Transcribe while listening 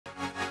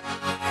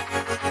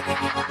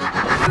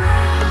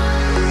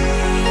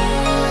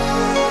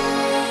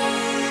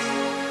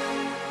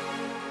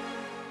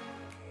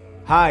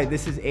Hi,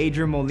 this is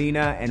Adrian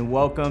Molina and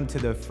welcome to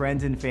the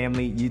Friends and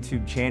Family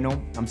YouTube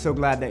channel. I'm so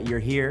glad that you're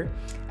here.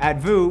 At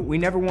VOUS, we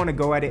never want to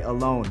go at it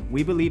alone.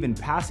 We believe in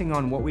passing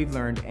on what we've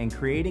learned and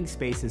creating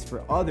spaces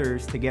for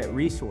others to get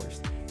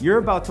resourced. You're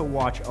about to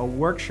watch a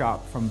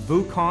workshop from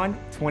VOUSCon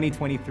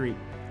 2023.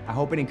 I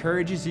hope it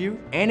encourages you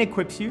and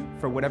equips you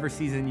for whatever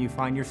season you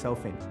find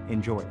yourself in.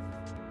 Enjoy.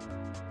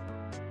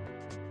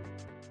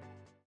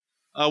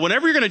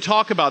 Whenever you're going to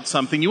talk about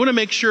something, you want to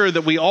make sure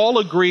that we all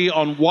agree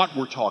on what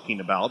we're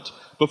talking about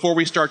before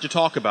we start to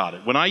talk about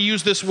it. When I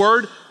use this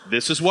word,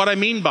 this is what I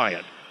mean by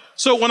it.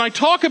 So when I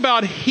talk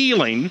about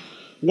healing,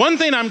 one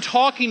thing I'm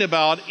talking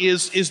about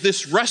is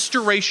this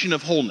restoration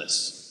of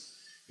wholeness.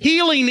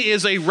 Healing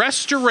is a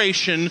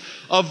restoration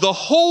of the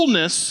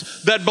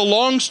wholeness that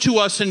belongs to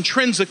us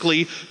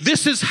intrinsically.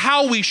 This is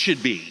how we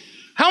should be.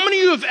 How many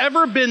of you have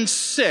ever been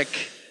sick,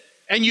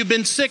 and you've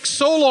been sick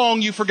so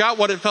long you forgot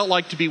what it felt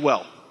like to be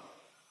well?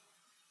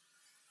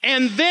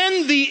 And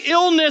then the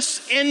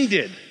illness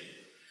ended,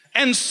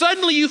 and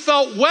suddenly you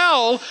felt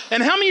well.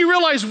 And how many of you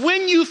realize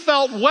when you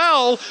felt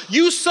well,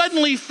 you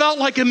suddenly felt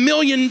like $1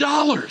 million?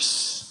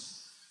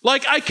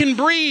 Like, I can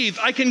breathe,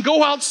 I can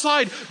go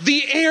outside,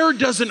 the air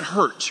doesn't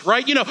hurt,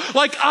 right? You know,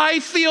 like, I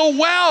feel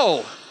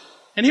well.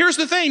 And here's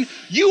the thing,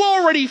 you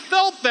already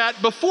felt that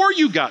before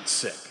you got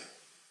sick,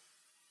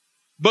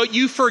 but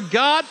you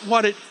forgot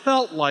what it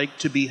felt like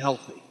to be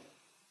healthy.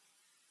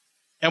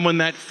 And when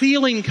that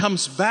feeling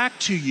comes back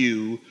to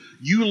you,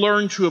 you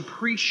learn to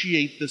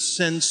appreciate the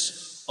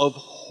sense of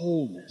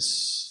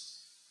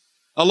wholeness.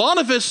 A lot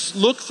of us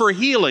look for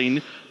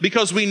healing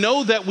because we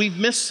know that we've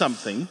missed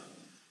something,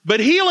 but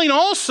healing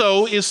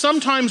also is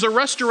sometimes a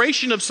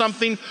restoration of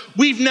something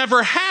we've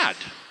never had.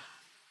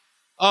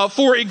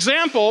 For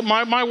example,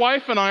 my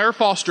wife and I are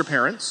foster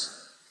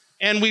parents,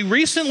 and we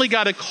recently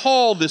got a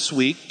call this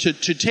week to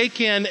take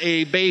in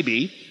a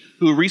baby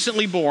who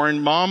recently born.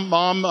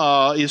 Mom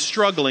is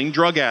struggling,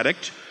 drug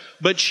addict,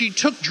 but she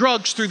took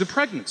drugs through the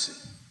pregnancy,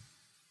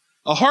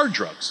 hard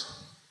drugs.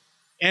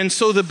 And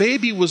so the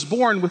baby was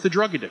born with a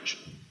drug addiction.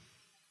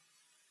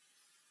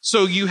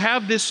 So you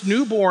have this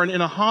newborn in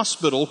a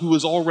hospital who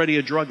is already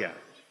a drug addict.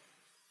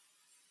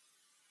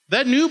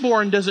 That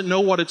newborn doesn't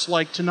know what it's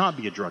like to not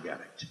be a drug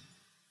addict.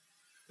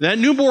 That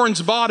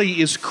newborn's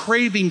body is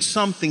craving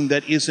something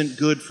that isn't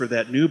good for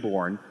that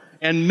newborn.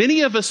 And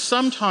many of us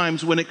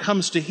sometimes, when it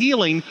comes to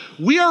healing,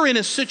 we are in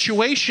a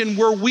situation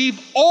where we've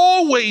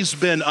always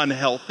been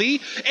unhealthy,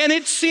 and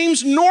it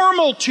seems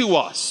normal to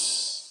us.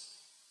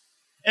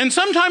 And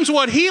sometimes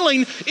what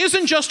healing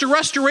isn't just a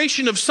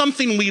restoration of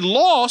something we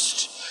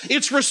lost,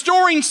 it's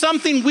restoring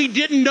something we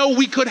didn't know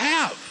we could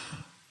have.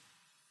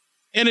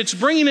 And it's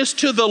bringing us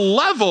to the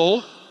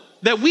level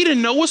that we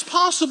didn't know was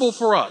possible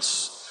for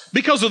us.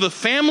 Because of the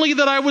family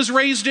that I was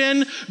raised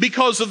in,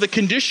 because of the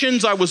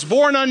conditions I was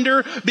born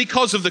under,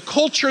 because of the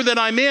culture that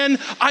I'm in,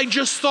 I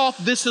just thought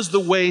this is the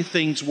way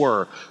things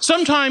were.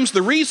 Sometimes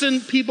the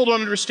reason people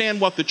don't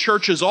understand what the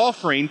church is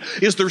offering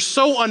is they're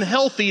so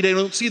unhealthy they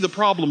don't see the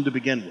problem to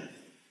begin with.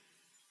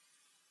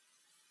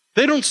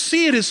 They don't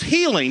see it as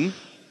healing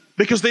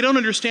because they don't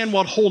understand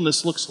what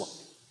wholeness looks like.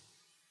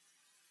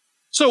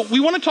 So we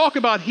want to talk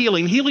about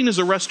healing. Healing is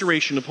a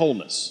restoration of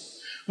wholeness.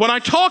 When I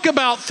talk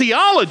about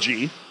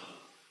theology,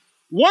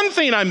 one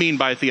thing I mean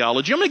by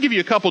theology, I'm going to give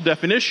you a couple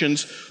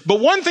definitions, but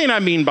one thing I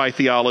mean by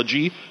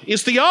theology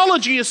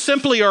is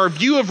simply our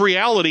view of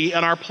reality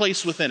and our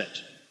place within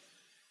it.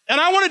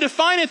 And I want to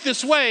define it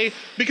this way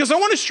because I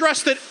want to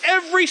stress that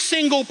every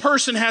single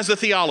person has a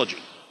theology.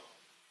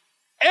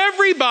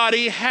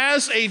 Everybody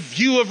has a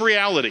view of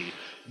reality.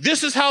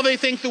 This is how they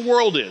think the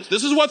world is.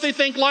 This is what they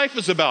think life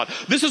is about.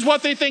 This is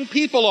what they think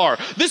people are.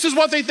 This is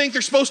what they think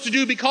they're supposed to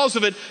do because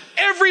of it.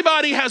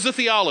 Everybody has a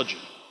theology.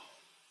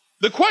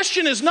 The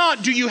question is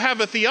not, do you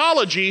have a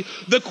theology?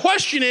 The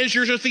question is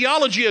your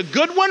theology a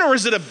good one or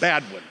is it a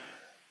bad one?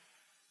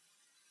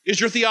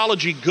 Is your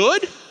theology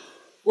good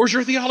or is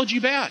your theology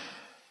bad?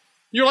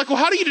 You're like, well,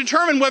 how do you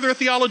determine whether a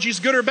theology is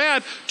good or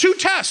bad? Two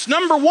tests.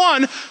 Number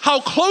one,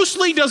 how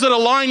closely does it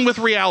align with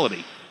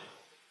reality?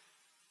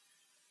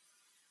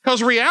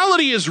 Because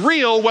reality is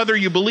real whether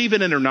you believe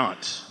in it or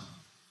not.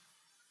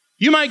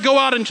 You might go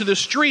out into the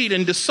street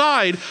and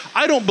decide,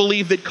 I don't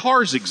believe that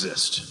cars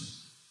exist.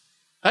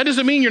 That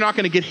doesn't mean you're not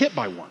going to get hit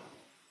by one.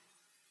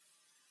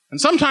 And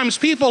sometimes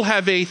people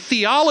have a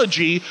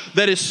theology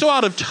that is so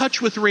out of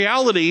touch with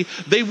reality,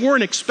 they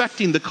weren't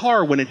expecting the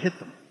car when it hit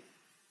them.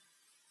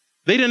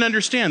 They didn't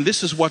understand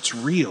this is what's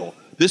real.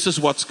 This is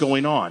what's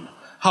going on.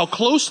 How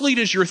closely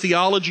does your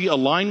theology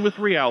align with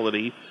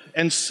reality?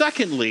 And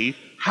secondly,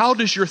 how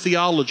does your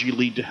theology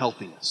lead to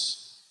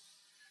healthiness?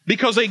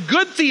 Because a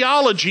good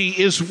theology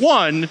is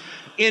one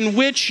in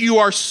which you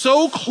are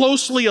so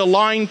closely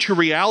aligned to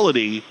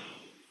reality,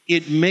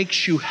 it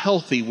makes you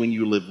healthy when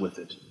you live with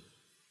it.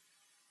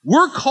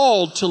 We're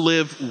called to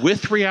live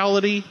with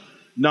reality,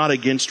 not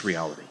against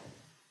reality.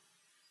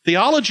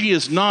 Theology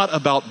is not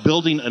about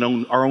building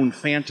our own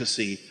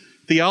fantasy.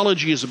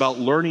 Theology is about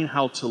learning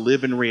how to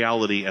live in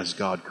reality as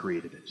God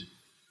created it.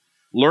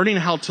 Learning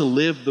how to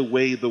live the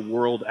way the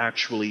world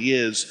actually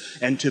is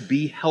and to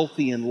be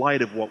healthy in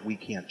light of what we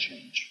can't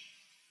change.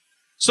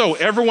 So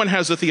everyone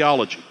has a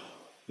theology.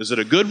 Is it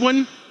a good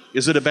one?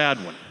 Is it a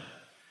bad one?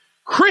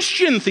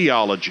 Christian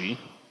theology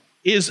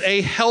is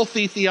a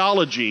healthy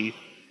theology,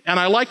 and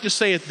I like to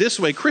say it this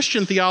way: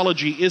 Christian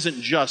theology isn't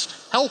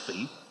just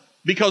healthy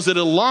because it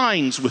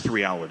aligns with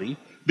reality,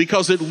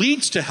 because it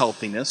leads to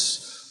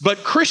healthiness,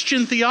 but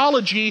Christian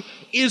theology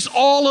is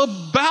all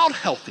about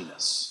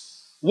healthiness.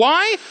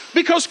 Why?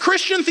 Because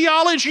Christian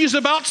theology is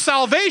about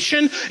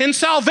salvation, and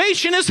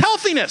salvation is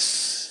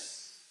healthiness.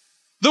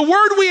 The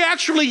word we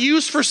actually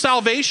use for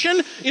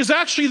salvation is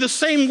actually the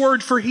same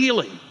word for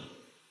healing.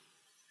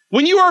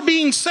 When you are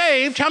being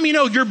saved, how many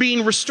know you're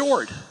being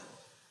restored?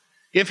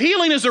 If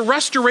healing is a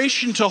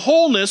restoration to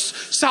wholeness,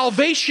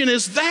 salvation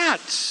is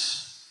that.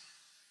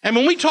 And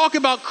when we talk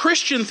about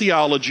Christian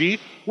theology,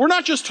 we're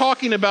not just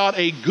talking about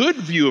a good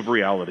view of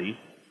reality,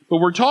 but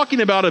we're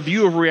talking about a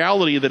view of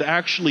reality that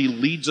actually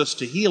leads us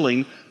to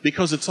healing,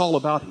 because it's all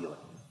about healing.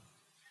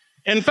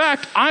 In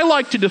fact, I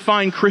like to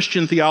define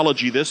Christian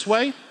theology this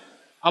way.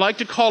 I like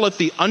to call it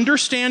the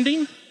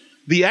understanding,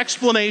 the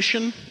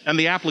explanation, and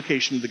the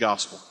application of the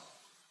gospel.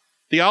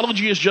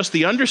 Theology is just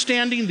the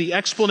understanding, the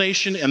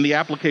explanation, and the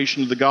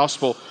application of the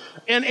gospel.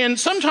 And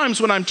sometimes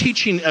when I'm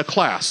teaching a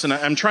class and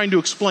I'm trying to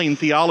explain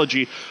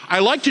theology, I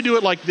like to do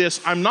it like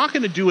this. I'm not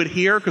going to do it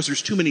here because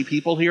there's too many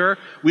people here.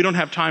 We don't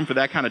have time for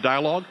that kind of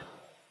dialogue.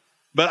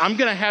 But I'm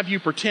going to have you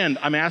pretend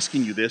I'm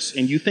asking you this,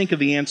 and you think of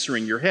the answer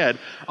in your head.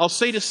 I'll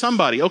say to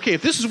somebody, okay,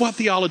 if this is what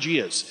theology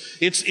is,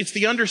 it's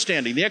the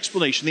understanding, the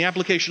explanation, the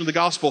application of the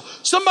gospel.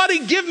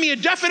 Somebody give me a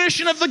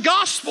definition of the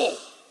gospel.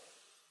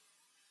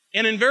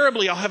 And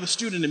invariably, I'll have a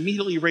student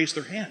immediately raise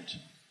their hand.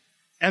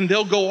 And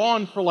they'll go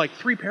on for like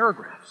 3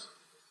 paragraphs.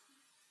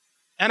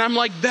 And I'm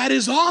like, that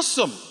is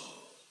awesome,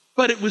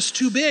 but it was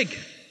too big.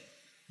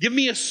 Give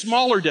me a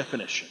smaller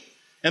definition.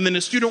 And then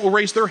the student will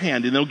raise their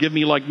hand and they'll give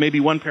me like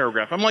maybe 1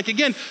 paragraph. I'm like,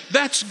 again,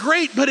 that's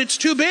great, but it's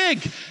too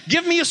big.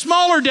 Give me a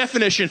smaller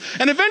definition.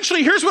 And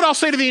eventually, here's what I'll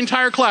say to the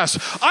entire class.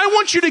 I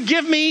want you to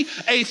give me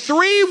a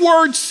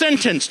 3-word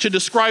sentence to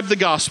describe the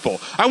gospel.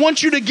 I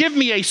want you to give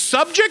me a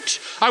subject,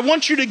 I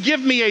want you to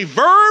give me a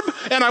verb,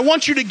 and I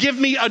want you to give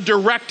me a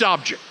direct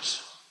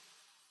object.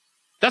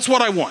 That's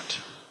what I want.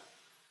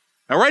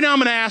 Now, right now I'm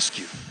going to ask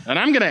you, and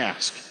I'm going to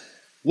ask,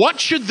 what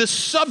should the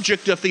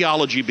subject of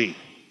theology be?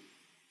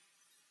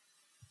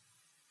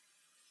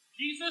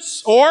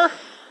 Jesus or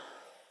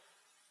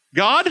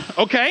God?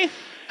 Okay.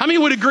 How many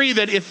would agree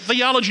that if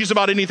theology is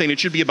about anything, it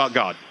should be about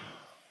God?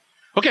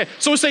 Okay,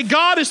 so we say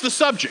God is the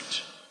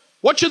subject.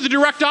 What should the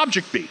direct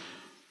object be?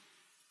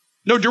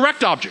 No,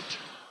 direct object.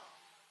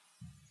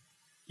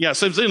 Yeah,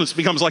 so this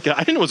becomes like I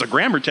didn't know it was a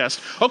grammar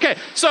test. Okay,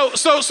 so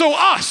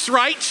us,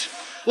 right?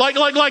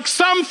 Like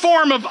some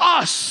form of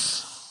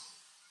us.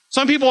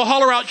 Some people will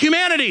holler out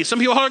humanity. Some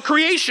people holler out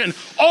creation.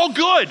 All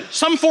good.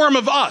 Some form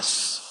of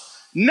us.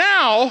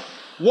 Now,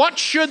 what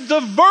should the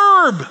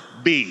verb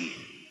be?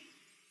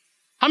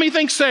 How many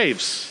think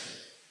saves?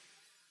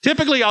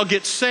 Typically, I'll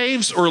get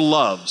saves or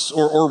loves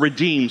or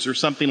redeems or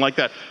something like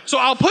that. So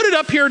I'll put it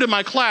up here to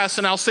my class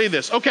and I'll say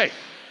this. Okay,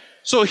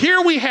 so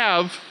here we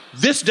have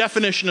this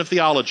definition of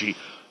theology.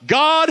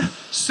 God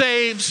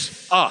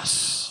saves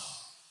us.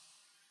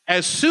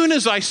 As soon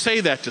as I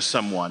say that to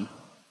someone,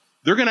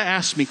 they're going to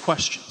ask me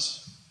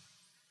questions.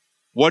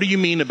 What do you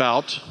mean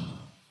about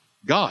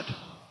God?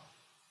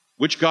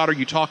 Which God are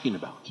you talking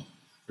about?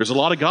 There's a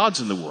lot of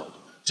gods in the world.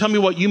 Tell me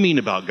what you mean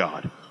about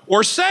God.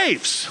 Or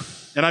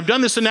saves. And I've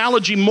done this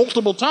analogy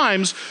multiple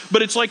times,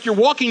 but it's like you're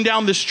walking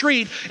down the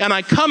street and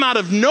I come out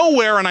of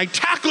nowhere and I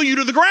tackle you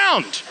to the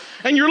ground.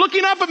 And you're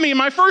looking up at me and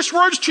my first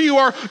words to you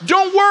are,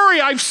 don't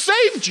worry, I've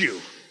saved you.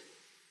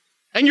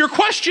 And your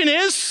question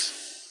is,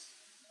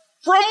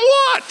 from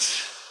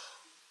what?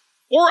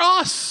 Or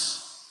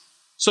us?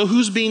 So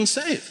who's being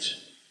saved?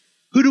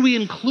 Who do we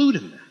include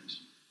in that?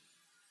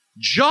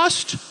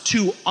 Just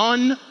to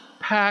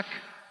unpack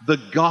the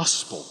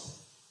gospel,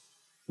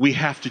 we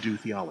have to do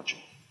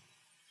theology.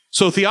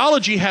 So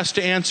theology has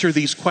to answer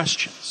these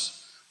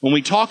questions. When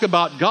we talk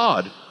about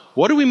God,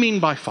 what do we mean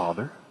by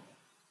Father?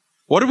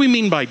 What do we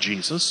mean by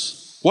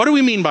Jesus? What do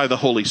we mean by the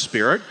Holy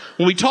Spirit?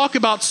 When we talk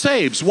about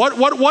saves,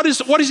 what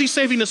is he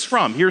saving us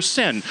from? Here's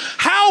sin.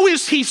 How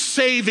is he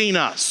saving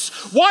us?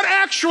 What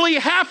actually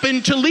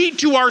happened to lead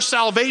to our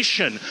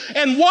salvation?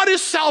 And what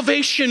is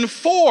salvation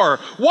for?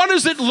 What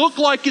does it look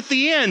like at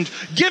the end?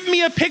 Give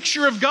me a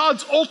picture of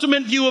God's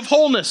ultimate view of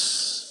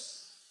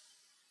wholeness.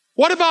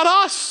 What about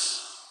us?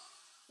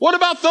 What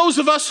about those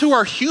of us who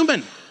are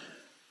human?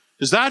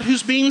 Is that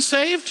who's being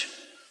saved?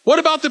 What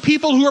about the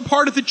people who are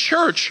part of the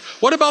church?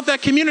 What about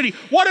that community?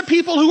 What about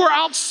people who are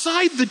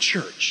outside the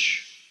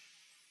church?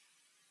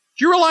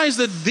 Do you realize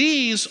that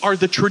these are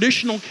the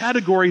traditional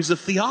categories of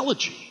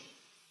theology?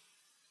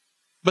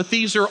 But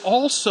these are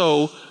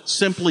also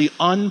simply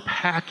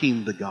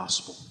unpacking the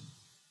gospel.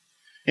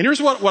 And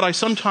here's what I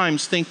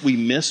sometimes think we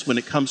miss when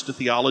it comes to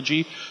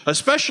theology,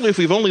 especially if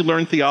we've only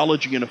learned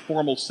theology in a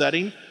formal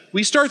setting.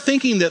 we start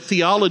thinking that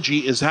theology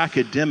is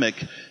academic,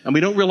 and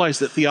we don't realize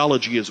that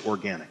theology is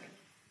organic.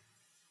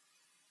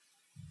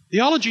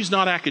 Theology is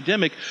not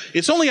academic.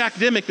 It's only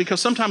academic because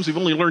sometimes we've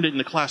only learned it in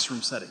a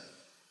classroom setting.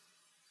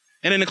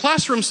 And in a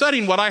classroom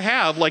setting, what I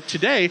have, like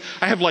today,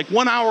 I have like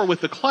 1 hour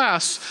with the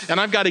class, and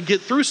I've got to get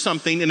through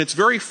something, and it's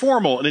very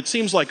formal, and it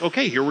seems like,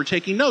 okay, here we're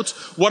taking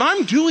notes. What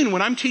I'm doing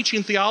when I'm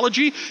teaching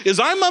theology is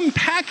I'm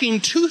unpacking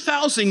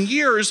 2,000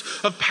 years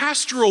of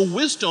pastoral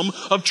wisdom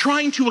of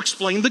trying to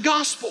explain the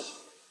gospel.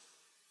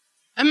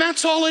 And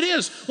that's all it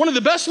is. One of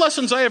the best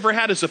lessons I ever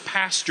had as a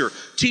pastor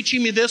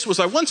teaching me this was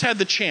I once had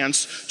the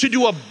chance to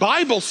do a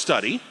Bible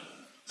study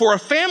for a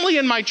family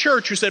in my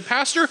church who said,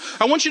 Pastor,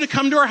 I want you to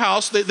come to our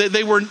house.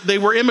 They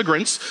were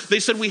immigrants. They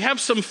said, we have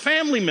some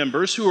family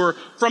members who are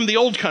from the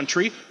old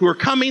country who are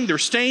coming. They're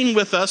staying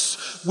with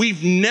us.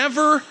 We've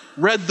never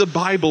read the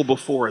Bible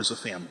before as a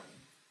family.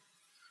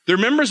 They're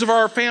members of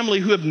our family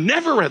who have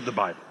never read the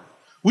Bible.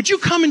 Would you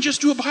come and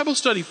just do a Bible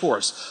study for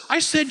us? I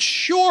said,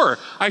 sure.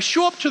 I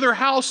show up to their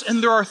house,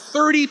 and there are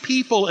 30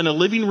 people in a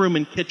living room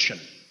and kitchen.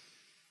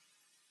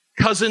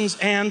 Cousins,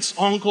 aunts,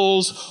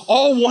 uncles,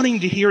 all wanting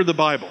to hear the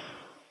Bible.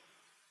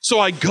 So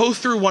I go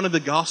through one of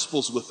the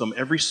Gospels with them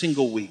every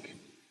single week.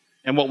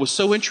 And what was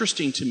so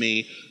interesting to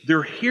me,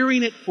 they're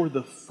hearing it for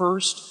the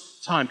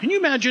first time. Can you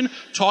imagine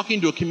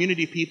talking to a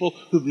community of people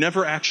who've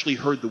never actually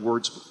heard the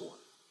words before?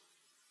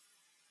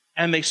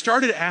 And they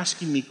started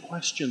asking me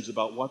questions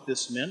about what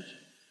this meant.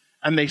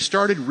 And they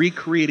started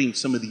recreating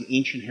some of the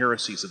ancient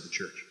heresies of the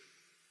church.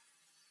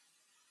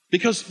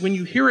 Because when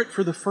you hear it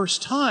for the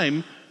first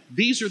time,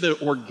 these are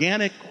the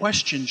organic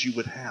questions you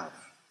would have.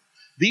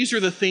 These are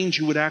the things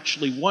you would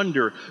actually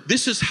wonder.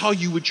 This is how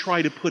you would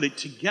try to put it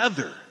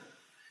together.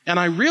 And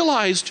I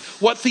realized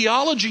what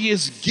theology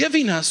is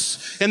giving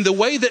us and the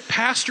way that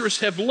pastors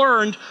have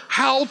learned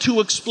how to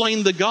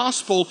explain the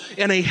gospel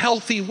in a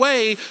healthy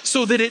way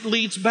so that it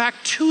leads back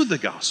to the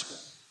gospel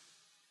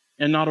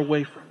and not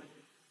away from it.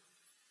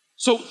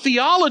 So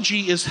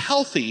theology is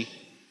healthy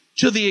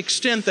to the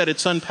extent that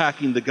it's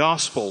unpacking the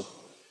gospel.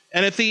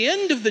 And at the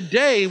end of the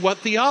day, what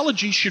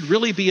theology should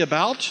really be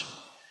about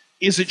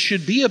is it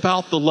should be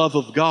about the love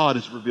of God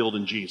as revealed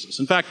in Jesus.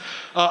 In fact,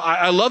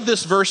 I love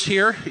this verse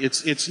here.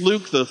 It's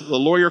Luke, the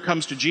lawyer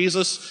comes to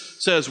Jesus,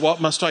 says,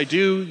 what must I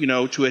do,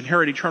 to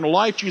inherit eternal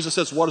life? Jesus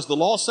says, what does the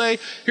law say?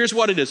 Here's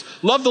what it is.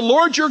 Love the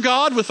Lord your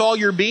God with all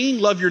your being.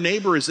 Love your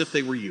neighbor as if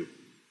they were you.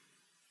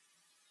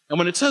 And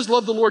when it says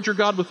love the Lord your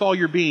God with all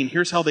your being,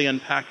 here's how they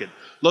unpack it.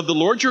 Love the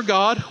Lord your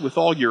God with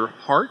all your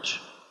heart,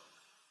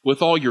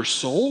 with all your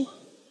soul,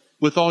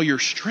 with all your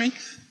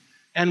strength,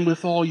 and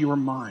with all your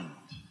mind.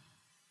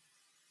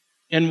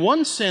 In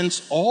one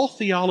sense, all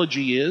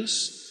theology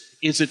is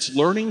it's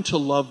learning to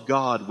love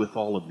God with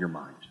all of your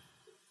mind.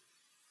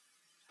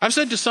 I've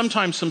said to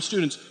sometimes some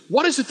students,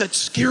 what is it that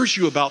scares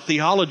you about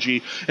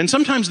theology? And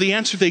sometimes the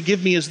answer they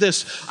give me is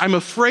this: I'm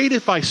afraid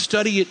if I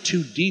study it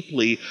too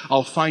deeply,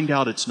 I'll find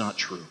out it's not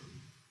true.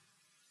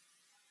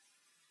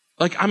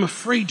 Like, I'm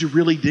afraid to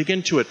really dig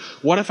into it.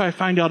 What if I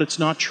find out it's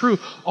not true?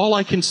 All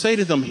I can say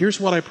to them, here's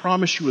what I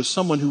promise you as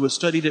someone who has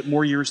studied it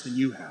more years than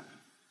you have.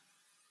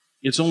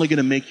 It's only going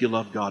to make you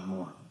love God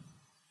more.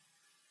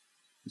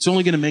 It's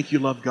only going to make you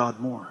love God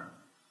more.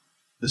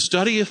 The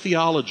study of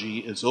theology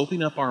is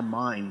opening up our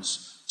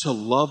minds to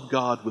love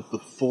God with the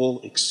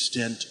full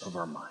extent of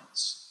our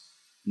minds.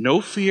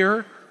 No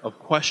fear of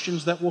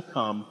questions that will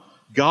come.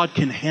 God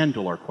can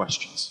handle our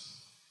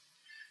questions.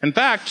 In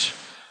fact,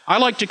 I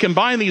like to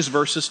combine these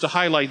verses to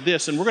highlight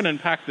this, and we're going to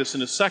unpack this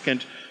in a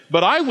second,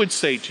 but I would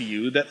say to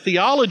you that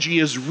theology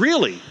is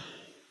really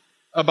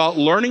about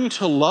learning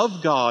to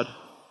love God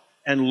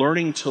and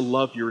learning to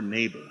love your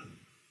neighbor,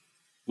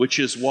 which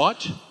is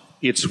what?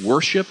 It's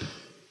worship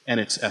and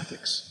it's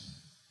ethics.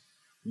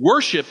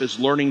 Worship is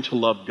learning to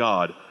love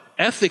God.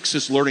 Ethics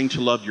is learning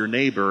to love your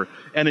neighbor,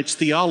 and it's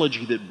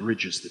theology that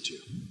bridges the two.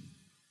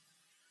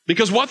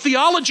 Because what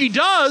theology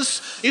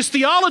does is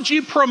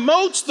theology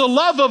promotes the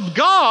love of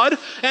God,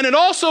 and it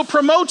also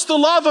promotes the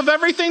love of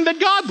everything that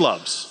God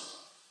loves.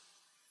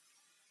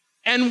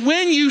 And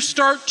when you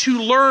start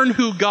to learn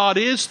who God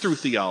is through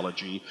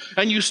theology,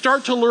 and you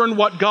start to learn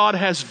what God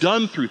has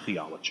done through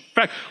theology. In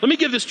fact, let me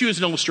give this to you as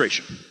an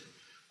illustration.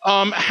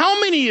 How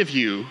many of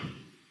you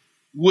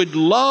would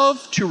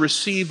love to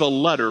receive a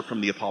letter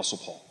from the Apostle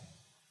Paul?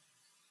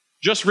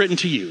 Just written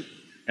to you.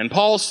 And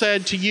Paul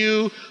said to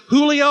you,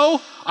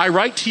 Julio, I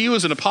write to you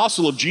as an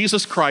apostle of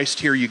Jesus Christ,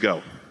 here you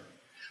go.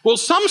 Well,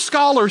 some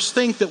scholars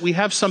think that we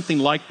have something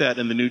like that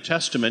in the New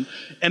Testament,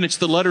 and it's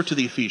the letter to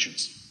the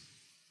Ephesians.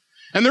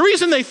 And the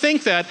reason they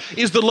think that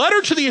is the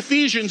letter to the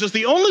Ephesians is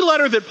the only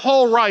letter that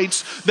Paul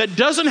writes that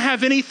doesn't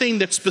have anything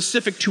that's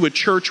specific to a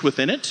church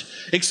within it,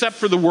 except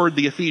for the word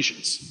the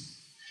Ephesians.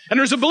 And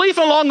there's a belief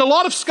among a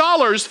lot of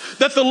scholars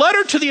that the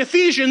letter to the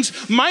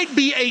Ephesians might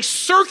be a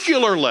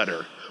circular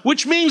letter,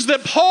 which means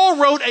that Paul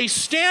wrote a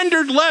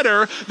standard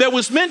letter that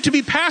was meant to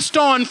be passed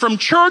on from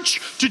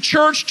church to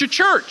church to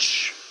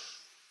church.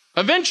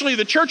 Eventually,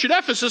 the church at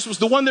Ephesus was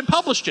the one that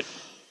published it.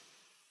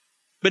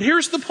 But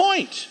here's the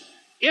point.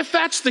 If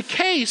that's the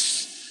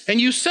case, And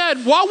you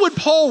said, what would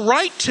Paul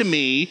write to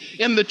me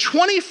in the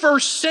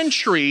 21st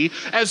century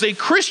as a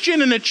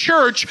Christian in a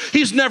church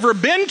he's never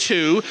been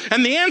to?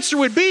 And the answer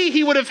would be,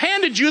 he would have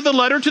handed you the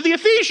letter to the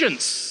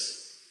Ephesians.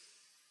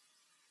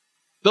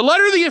 The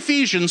letter to the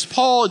Ephesians,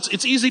 Paul,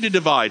 it's easy to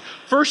divide.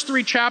 First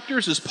 3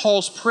 chapters is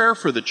Paul's prayer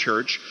for the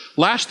church.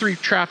 Last 3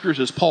 chapters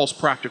is Paul's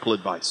practical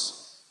advice.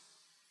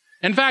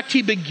 In fact,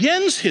 he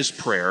begins his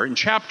prayer in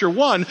chapter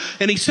 1,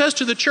 and he says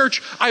to the church,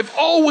 I've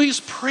always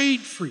prayed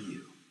for you.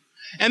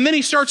 And then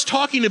he starts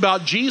talking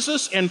about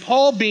Jesus, and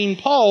Paul being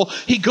Paul,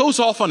 he goes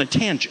off on a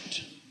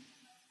tangent.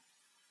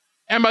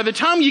 And by the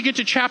time you get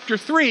to chapter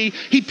 3,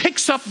 he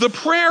picks up the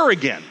prayer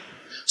again.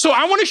 So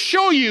I want to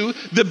show you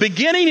the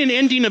beginning and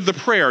ending of the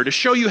prayer to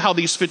show you how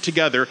these fit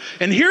together.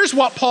 And here's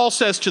what Paul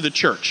says to the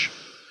church.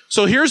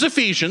 So here's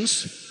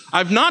Ephesians.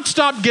 I've not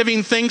stopped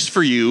giving thanks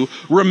for you,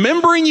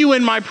 remembering you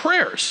in my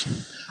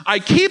prayers. I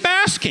keep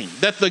asking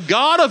that the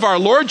God of our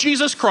Lord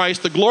Jesus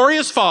Christ, the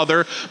glorious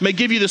Father, may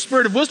give you the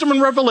spirit of wisdom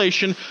and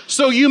revelation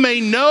so you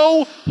may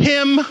know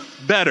him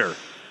better.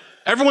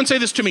 Everyone say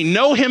this to me,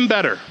 know him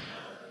better.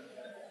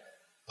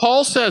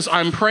 Paul says,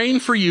 I'm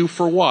praying for you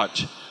for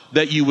what?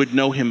 That you would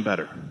know him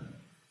better.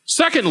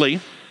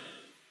 Secondly,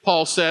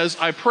 Paul says,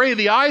 I pray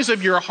the eyes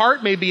of your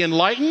heart may be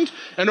enlightened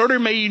in order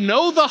may you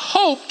know the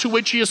hope to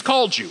which he has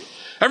called you.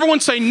 Everyone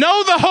say,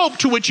 know the hope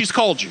to which he's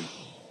called you.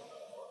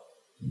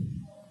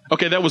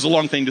 Okay, that was a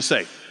long thing to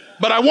say.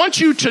 But I want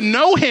you to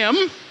know him.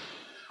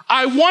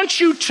 I want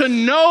you to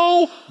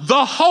know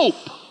the hope.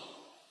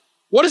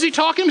 What is he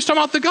talking? He's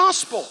talking about the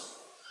gospel.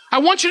 I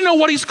want you to know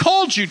what he's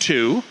called you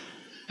to.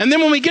 And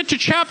then when we get to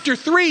chapter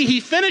 3, he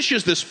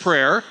finishes this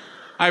prayer.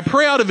 I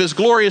pray out of his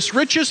glorious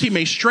riches he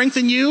may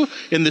strengthen you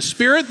in the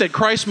spirit, that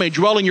Christ may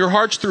dwell in your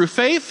hearts through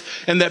faith,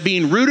 and that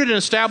being rooted and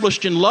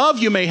established in love,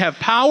 you may have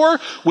power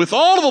with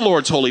all of the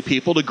Lord's holy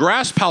people to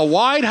grasp how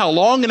wide, how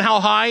long, and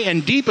how high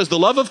and deep is the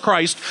love of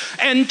Christ,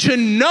 and to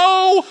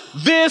know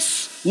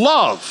this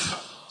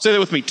love. Say that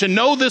with me. To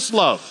know this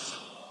love.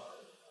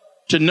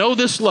 To know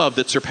this love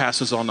that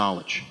surpasses all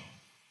knowledge.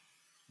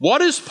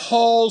 What is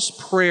Paul's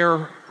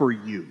prayer for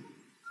you?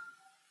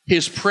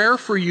 His prayer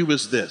for you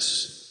is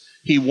this.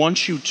 He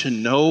wants you to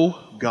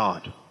know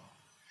God.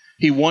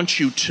 He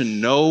wants you to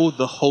know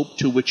the hope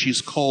to which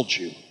he's called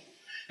you.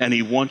 And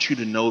he wants you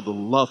to know the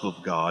love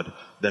of God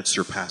that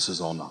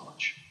surpasses all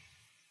knowledge.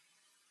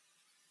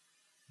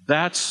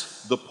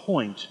 That's the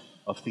point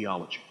of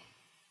theology.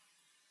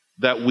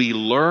 That we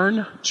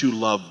learn to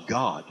love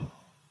God.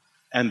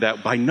 And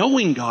that by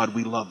knowing God,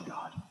 we love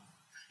God.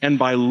 And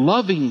by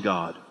loving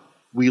God,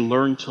 we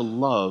learn to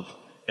love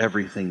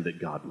everything that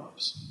God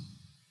loves.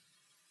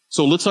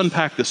 So let's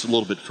unpack this a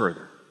little bit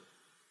further.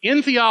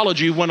 In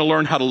theology, we want to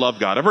learn how to love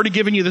God. I've already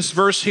given you this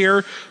verse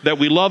here, that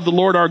we love the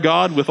Lord our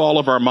God with all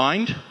of our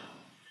mind.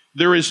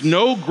 There is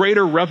no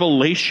greater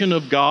revelation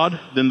of God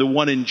than the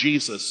one in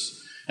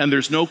Jesus, and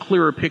there's no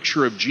clearer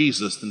picture of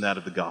Jesus than that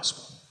of the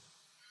gospel.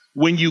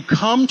 When you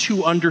come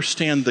to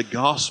understand the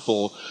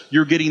gospel,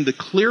 you're getting the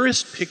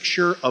clearest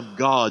picture of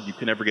God you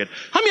can ever get.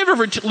 How many of you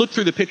have ever looked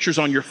through the pictures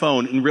on your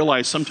phone and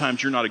realized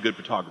sometimes you're not a good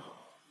photographer?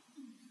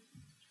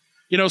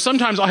 You know,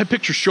 sometimes I'll have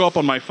pictures show up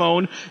on my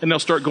phone and they'll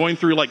start going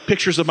through like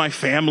pictures of my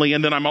family,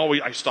 and then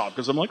I stop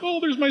because I'm like,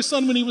 oh, there's my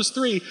son when he was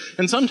 3.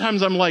 And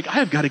sometimes I'm like,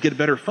 I've got to get a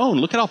better phone.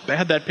 Look at how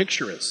bad that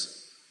picture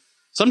is.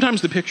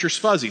 Sometimes the picture's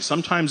fuzzy.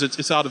 Sometimes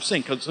it's out of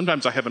sync because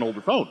sometimes I have an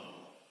older phone.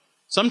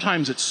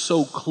 Sometimes it's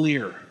so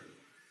clear.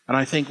 And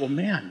I think, well,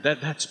 man,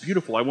 that's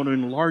beautiful. I want to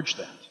enlarge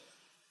that.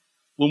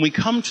 When we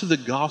come to the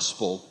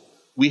gospel,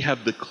 we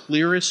have the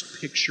clearest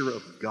picture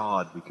of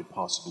God we could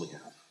possibly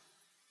have.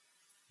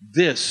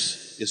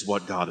 This is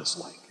what God is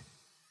like.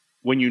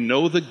 When you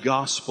know the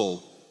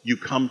gospel, you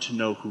come to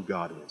know who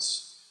God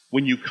is.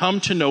 When you come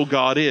to know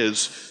God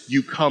is,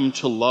 you come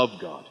to love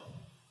God.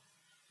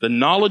 The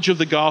knowledge of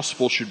the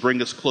gospel should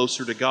bring us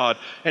closer to God.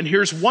 And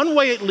here's one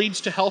way it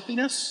leads to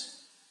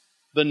healthiness.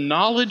 The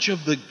knowledge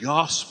of the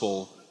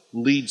gospel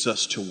leads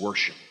us to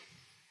worship.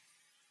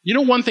 You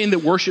know one thing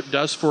that worship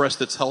does for us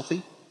that's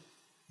healthy?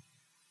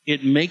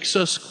 It makes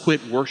us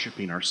quit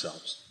worshiping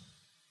ourselves.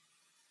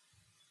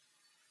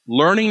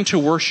 Learning to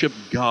worship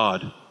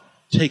God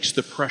takes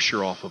the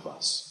pressure off of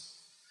us.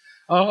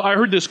 I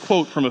heard this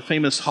quote from a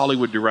famous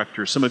Hollywood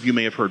director. Some of you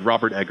may have heard.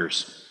 Robert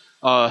Eggers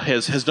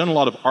has done a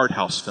lot of art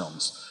house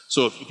films.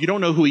 So if you don't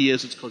know who he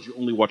is, it's because you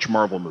only watch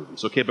Marvel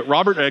movies, okay? But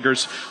Robert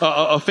Eggers,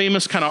 a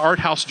famous kind of art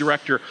house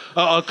director,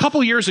 a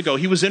couple years ago,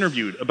 he was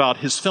interviewed about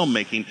his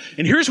filmmaking,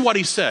 and here's what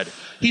he said.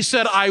 He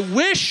said, I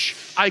wish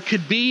I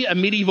could be a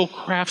medieval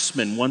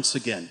craftsman once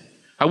again.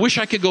 I wish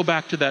I could go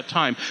back to that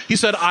time. He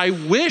said, I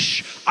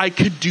wish I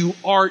could do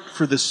art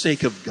for the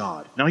sake of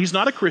God. Now, he's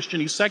not a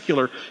Christian, he's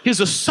secular. His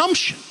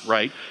assumption,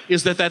 right,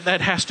 is that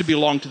has to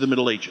belong to the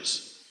Middle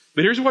Ages.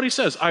 But here's what he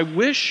says. I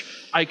wish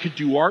I could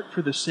do art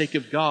for the sake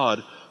of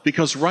God,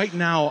 because right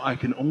now I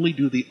can only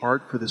do the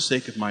art for the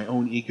sake of my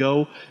own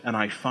ego, and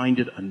I find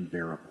it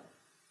unbearable.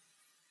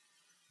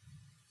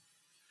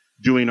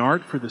 Doing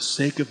art for the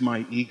sake of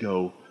my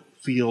ego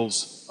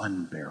feels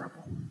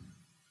unbearable.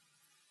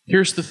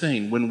 Here's the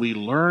thing. When we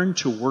learn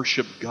to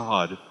worship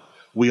God,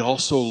 we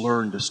also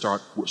learn to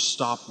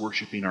stop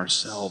worshiping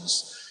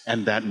ourselves,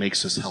 and that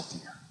makes us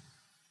healthier.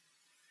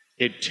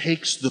 It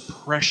takes the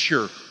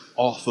pressure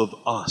off of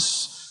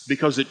us,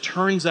 because it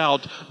turns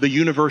out the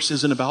universe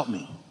isn't about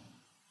me.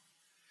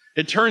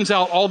 It turns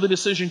out all the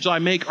decisions I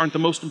make aren't the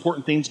most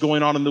important things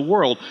going on in the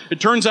world. It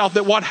turns out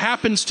that what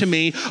happens to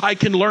me, I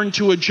can learn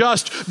to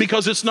adjust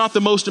because it's not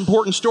the most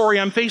important story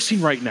I'm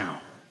facing right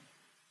now.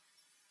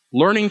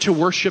 Learning to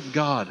worship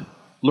God,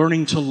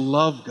 learning to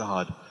love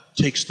God,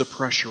 takes the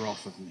pressure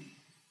off of me.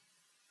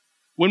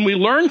 When we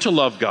learn to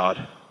love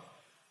God,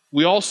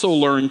 we also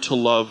learn to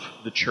love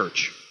the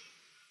church.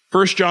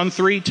 1 John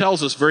 3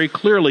 tells us very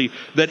clearly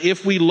that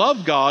if we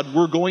love God,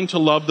 we're going to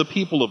love the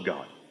people of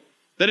God.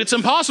 That it's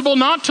impossible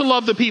not to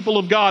love the people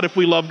of God if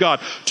we love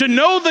God. To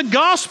know the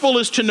gospel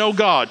is to know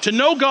God. To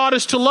know God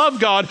is to love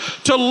God.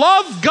 To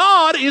love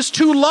God is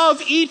to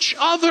love each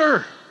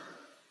other.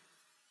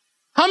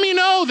 How many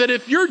know that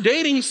if you're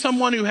dating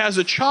someone who has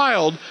a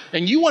child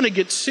and you want to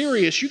get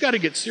serious, you got to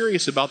get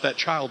serious about that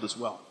child as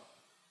well.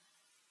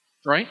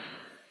 Right?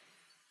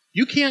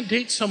 You can't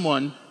date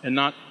someone and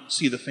not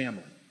see the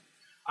family.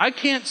 I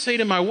can't say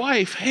to my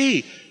wife,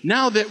 hey,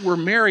 now that we're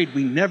married,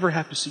 we never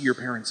have to see your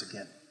parents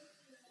again.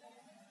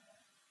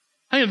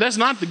 Hey, that's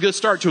not the good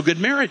start to a good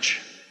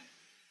marriage.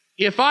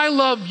 If I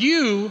love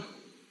you,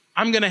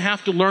 I'm going to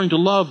have to learn to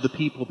love the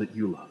people that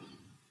you love.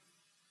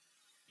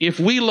 If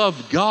we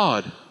love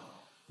God,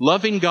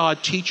 loving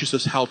God teaches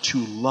us how to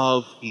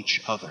love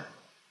each other.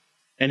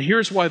 And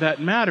here's why that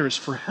matters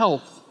for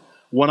health.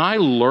 When I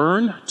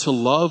learn to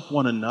love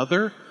one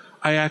another,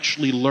 I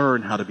actually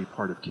learn how to be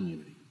part of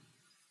community.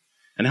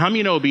 And how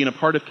many know being a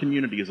part of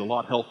community is a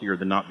lot healthier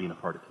than not being a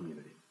part of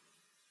community?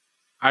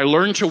 I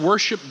learn to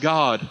worship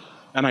God,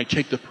 and I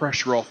take the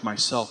pressure off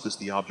myself as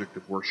the object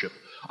of worship.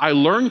 I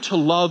learn to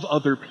love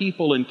other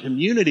people in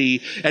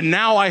community, and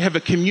now I have a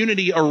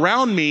community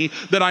around me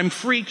that I'm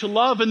free to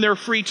love, and they're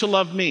free to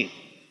love me.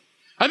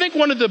 I think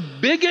one of the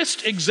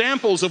biggest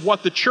examples of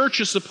what the church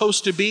is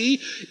supposed to be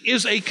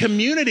is a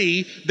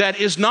community that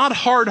is not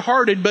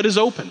hard-hearted, but is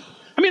open.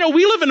 I mean,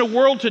 we live in a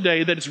world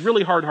today that is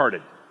really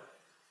hard-hearted.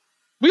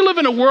 We live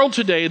in a world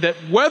today that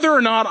whether or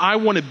not I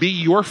want to be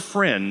your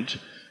friend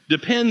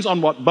depends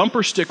on what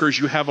bumper stickers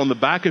you have on the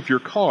back of your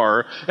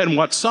car and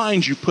what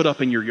signs you put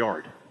up in your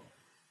yard.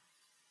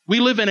 We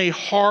live in a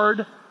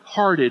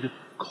hard-hearted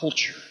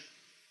culture.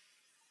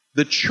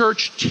 The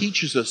church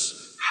teaches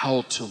us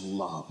how to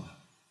love,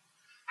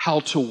 how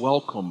to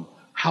welcome,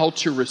 how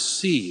to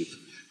receive,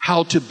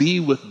 how to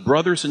be with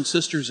brothers and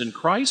sisters in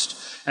Christ,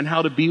 and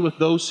how to be with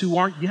those who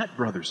aren't yet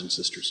brothers and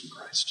sisters in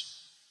Christ.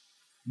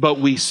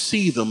 But we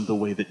see them the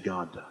way that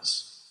God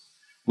does.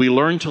 We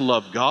learn to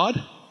love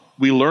God,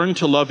 we learn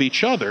to love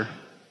each other,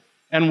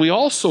 and we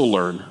also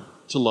learn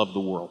to love the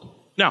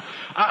world. Now,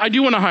 I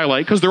do want to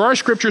highlight, because there are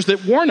scriptures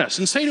that warn us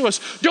and say to us,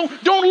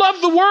 don't love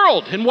the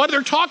world. And what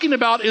they're talking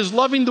about is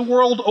loving the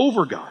world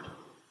over God.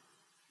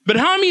 But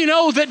how many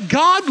know that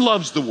God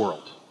loves the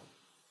world?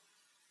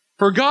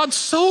 For God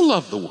so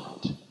loved the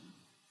world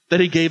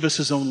that he gave us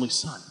his only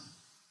Son.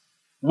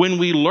 When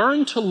we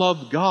learn to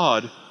love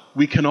God,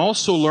 we can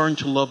also learn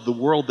to love the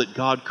world that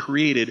God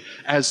created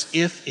as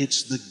if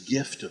it's the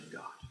gift of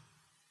God.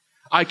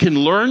 I can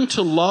learn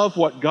to love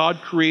what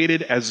God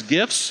created as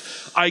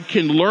gifts. I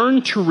can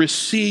learn to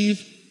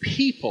receive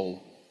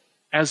people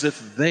as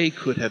if they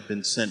could have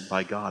been sent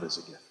by God as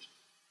a gift.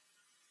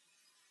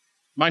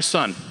 My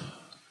son,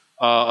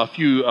 a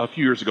few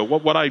years ago,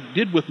 what I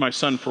did with my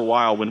son for a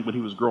while when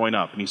he was growing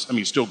up, and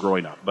he's still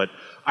growing up, but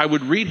I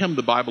would read him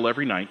the Bible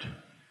every night,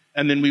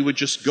 and then we would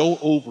just go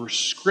over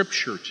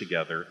Scripture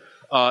together,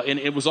 and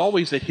it was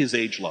always at his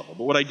age level.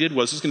 But what I did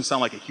was, this is going to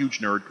sound like a huge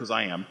nerd, because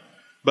I am,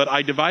 but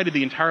I divided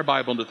the entire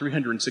Bible into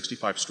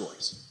 365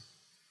 stories.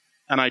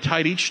 And I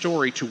tied each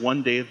story to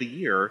one day of the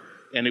year,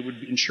 and it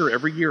would ensure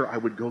every year I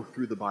would go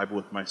through the Bible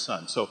with my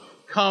son. So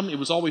it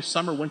was always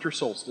summer, winter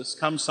solstice.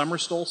 Come summer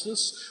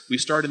solstice, we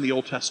start in the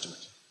Old Testament.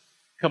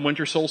 Come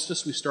winter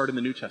solstice, we start in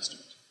the New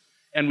Testament.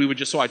 And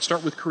I'd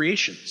start with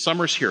creation.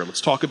 Summer's here,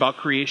 let's talk about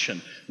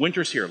creation.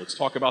 Winter's here, let's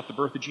talk about the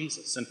birth of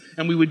Jesus.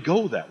 And we would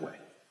go that way.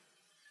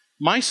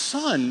 My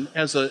son,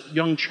 as a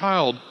young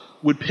child,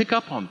 would pick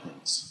up on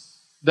things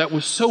that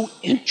was so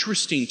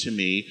interesting to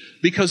me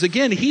because,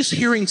 again, he's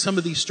hearing some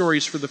of these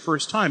stories for the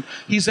first time.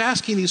 He's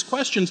asking these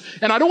questions,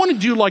 and I don't want to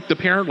do like the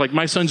parent, like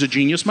my son's a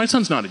genius. My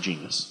son's not a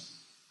genius.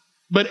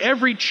 But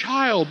every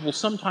child will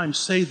sometimes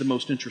say the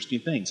most interesting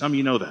things. How many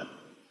of you know that?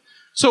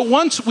 So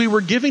once we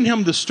were giving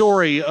him the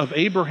story of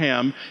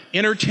Abraham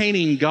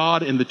entertaining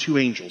God and the two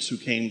angels who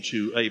came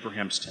to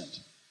Abraham's tent.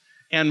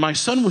 And my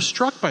son was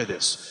struck by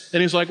this.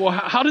 And he's like, well,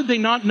 how did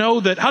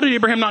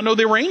Abraham not know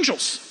they were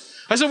angels?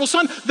 I said, well,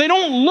 son, they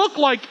don't look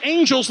like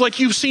angels like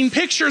you've seen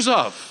pictures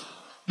of.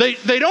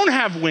 They don't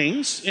have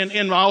wings.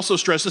 And I also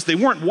stress this, they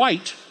weren't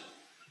white.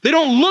 They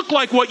don't look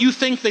like what you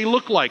think they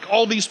look like,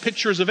 all these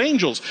pictures of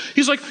angels.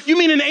 He's like, you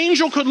mean an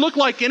angel could look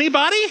like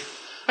anybody?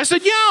 I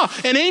said,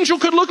 yeah, an angel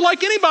could look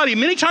like anybody.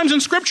 Many times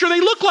in Scripture, they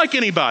look like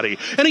anybody.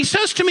 And he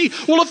says to me,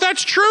 well, if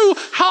that's true,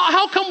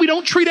 how come we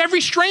don't treat every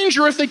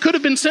stranger if they could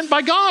have been sent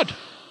by God?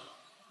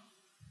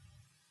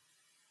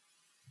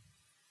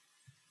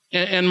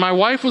 And my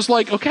wife was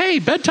like, okay,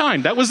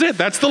 bedtime. That was it.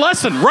 That's the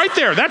lesson. Right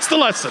there. That's the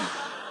lesson.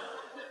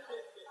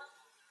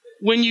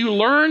 When you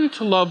learn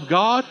to love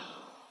God,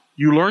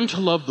 you learn to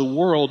love the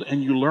world,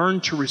 and you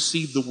learn to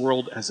receive the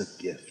world as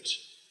a gift.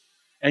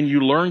 And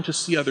you learn to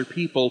see other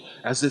people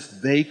as if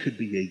they could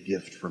be a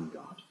gift from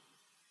God.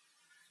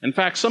 In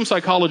fact, some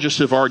psychologists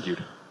have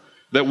argued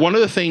that one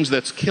of the things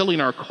that's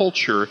killing our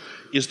culture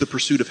is the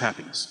pursuit of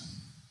happiness.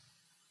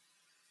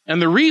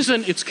 And the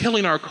reason it's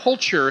killing our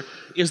culture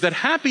is that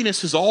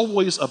happiness is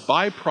always a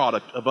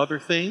byproduct of other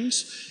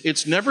things.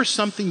 It's never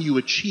something you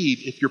achieve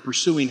if you're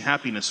pursuing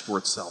happiness for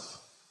itself.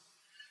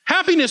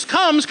 Happiness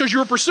comes because you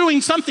were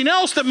pursuing something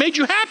else that made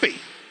you happy.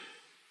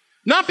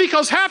 Not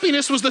because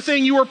happiness was the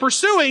thing you were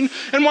pursuing.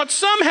 And what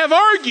some have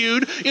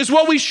argued is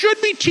what we should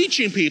be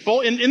teaching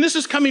people, and this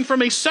is coming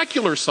from a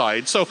secular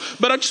side,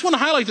 but I just want to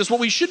highlight this.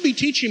 What we should be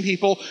teaching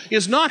people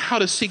is not how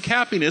to seek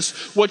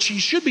happiness. What you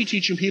should be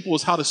teaching people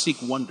is how to seek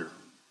wonder.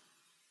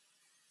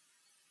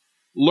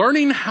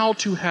 Learning how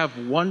to have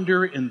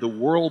wonder in the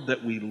world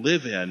that we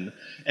live in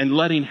and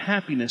letting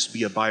happiness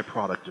be a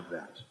byproduct of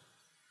that.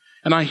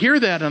 And I hear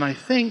that and I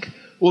think,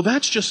 well,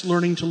 that's just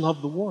learning to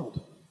love the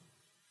world.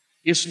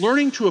 It's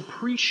learning to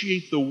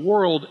appreciate the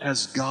world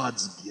as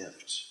God's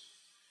gift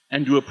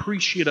and to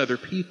appreciate other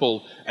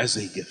people as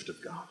a gift of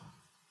God.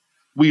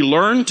 We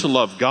learn to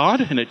love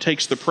God, and it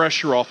takes the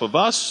pressure off of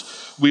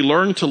us. We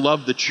learn to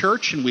love the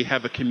church, and we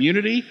have a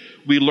community.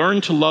 We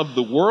learn to love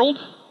the world,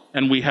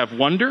 and we have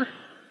wonder.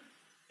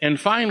 And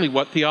finally,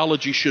 what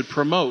theology should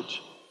promote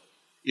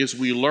is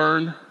we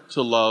learn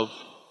to love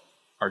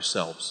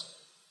ourselves.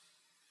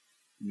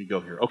 Let me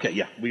go here. Okay,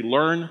 yeah. We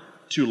learn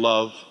to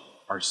love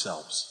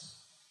ourselves.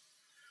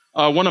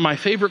 One of my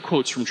favorite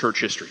quotes from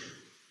church history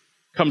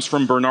comes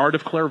from Bernard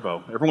of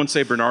Clairvaux. Everyone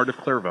say Bernard of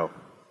Clairvaux.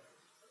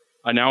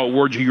 I now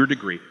award you your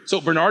degree. So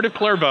Bernard of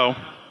Clairvaux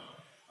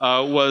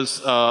was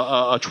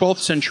a 12th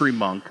century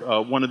monk,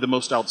 one of the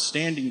most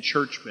outstanding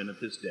churchmen of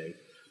his day.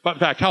 But in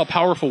fact, how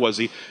powerful was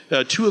he?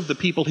 Two of the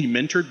people he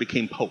mentored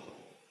became pope.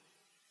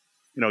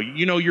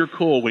 You know you're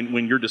cool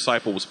when your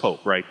disciple was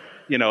pope, right?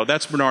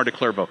 That's Bernard of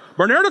Clairvaux.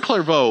 Bernard of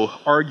Clairvaux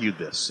argued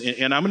this,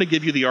 and I'm going to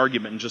give you the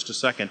argument in just a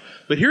second.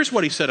 But here's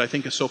what he said I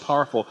think is so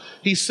powerful.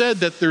 He said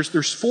that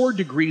there's 4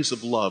 degrees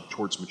of love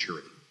towards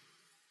maturity.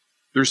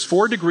 There's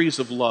 4 degrees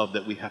of love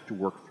that we have to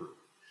work through.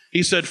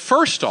 He said,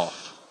 first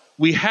off,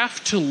 we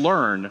have to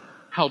learn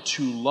how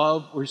to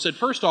love, or he said,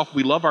 first off,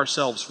 we love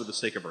ourselves for the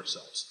sake of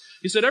ourselves.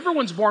 He said,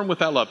 everyone's born with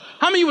that love.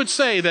 How many would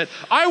say that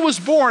I was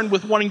born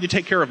with wanting to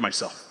take care of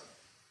myself?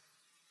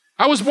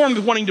 I was born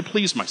with wanting to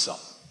please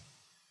myself,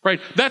 right?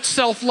 That's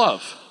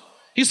self-love.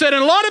 He said,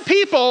 and a lot of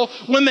people,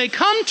 when they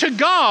come to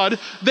God,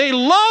 they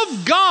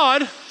love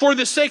God for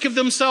the sake of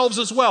themselves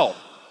as well.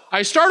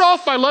 I start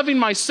off by loving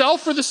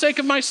myself for the sake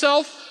of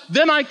myself,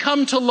 then I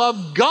come to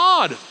love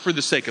God for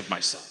the sake of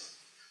myself.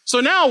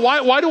 So now,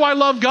 why do I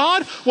love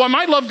God? Well, I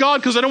might love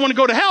God because I don't want to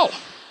go to hell.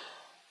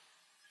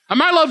 I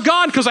might love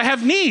God because I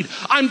have need.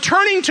 I'm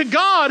turning to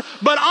God,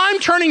 but I'm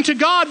turning to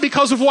God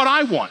because of what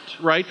I want,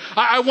 right?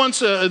 I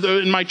once,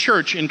 in my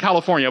church in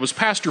California, I was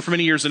pastor for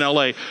many years in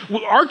LA.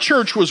 Our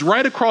church was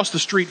right across the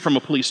street from a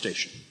police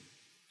station.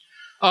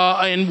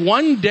 And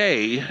one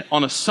day,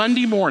 on a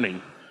Sunday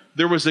morning,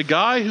 there was a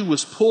guy who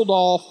was pulled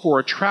off for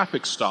a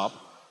traffic stop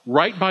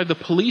right by the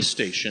police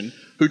station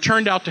who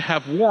turned out to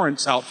have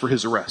warrants out for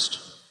his arrest.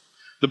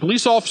 The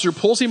police officer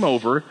pulls him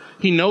over.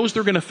 He knows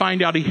they're going to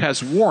find out he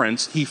has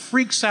warrants. He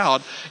freaks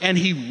out, and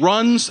he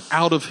runs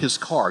out of his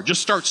car,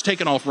 just starts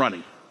taking off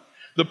running.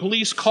 The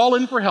police call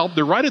in for help.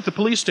 They're right at the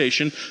police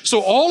station.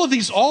 So all of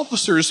these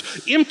officers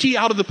empty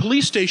out of the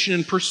police station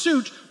in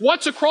pursuit.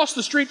 What's across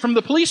the street from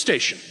the police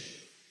station?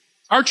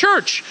 Our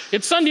church.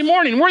 It's Sunday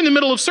morning. We're in the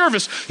middle of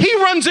service. He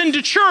runs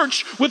into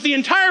church with the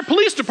entire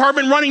police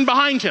department running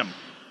behind him.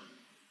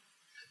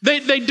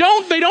 They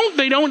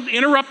don't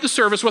interrupt the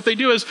service. What they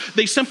do is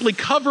they simply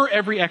cover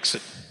every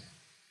exit.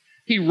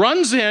 He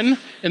runs in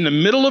the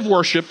middle of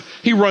worship.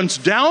 He runs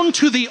down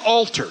to the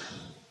altar.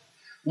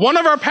 One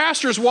of our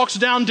pastors walks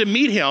down to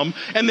meet him,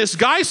 and this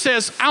guy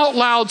says out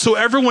loud so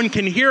everyone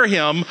can hear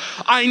him,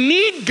 I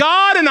need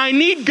God, and I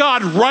need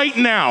God right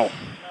now.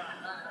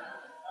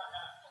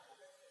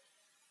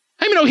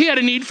 He had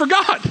a need for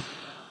God,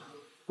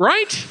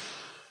 right?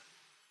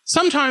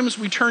 Sometimes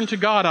we turn to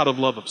God out of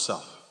love of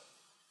self.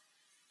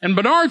 And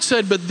Bernard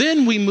said, but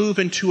then we move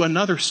into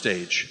another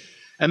stage.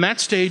 And that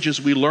stage is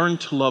we learn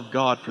to love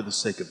God for the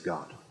sake of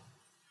God.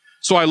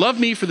 So I love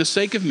me for the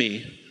sake of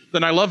me.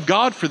 Then I love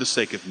God for the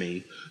sake of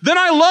me. Then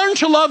I learn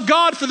to love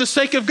God for the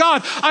sake of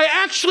God. I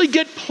actually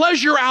get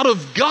pleasure out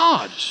of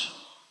God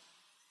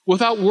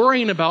without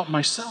worrying about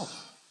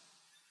myself.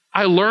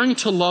 I learn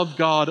to love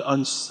God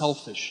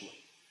unselfishly.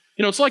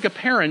 It's like a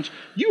parent.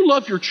 You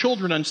love your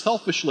children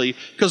unselfishly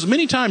because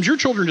many times your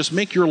children just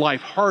make your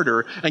life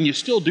harder and you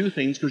still do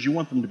things because you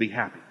want them to be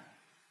happy.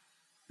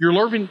 You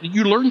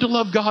learn to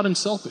love God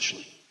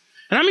unselfishly.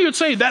 And I mean, you would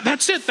say,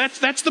 that's it.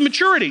 That's the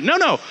maturity.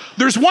 No.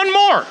 There's one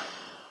more.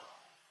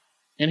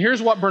 And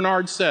here's what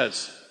Bernard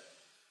says.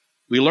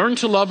 We learn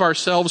to love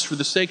ourselves for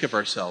the sake of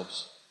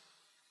ourselves.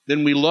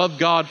 Then we love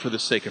God for the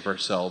sake of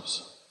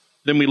ourselves.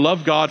 Then we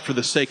love God for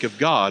the sake of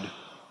God.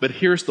 But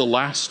here's the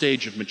last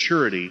stage of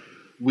maturity.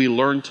 We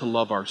learn to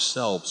love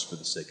ourselves for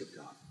the sake of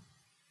God.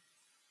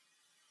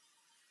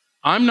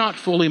 I'm not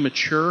fully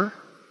mature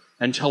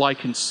until I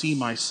can see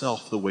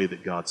myself the way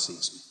that God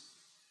sees me.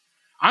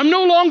 I'm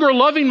no longer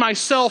loving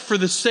myself for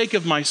the sake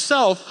of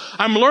myself.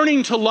 I'm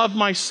learning to love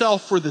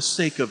myself for the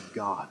sake of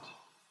God.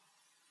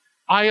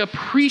 I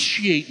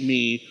appreciate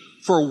me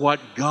for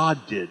what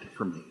God did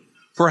for me,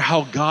 for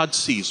how God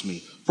sees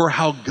me, for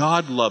how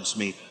God loves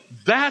me.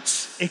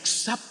 That's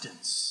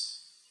acceptance.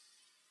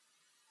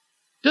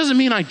 Doesn't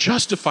mean I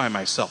justify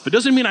myself. It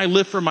doesn't mean I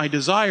live for my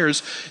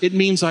desires. It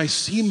means I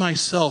see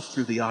myself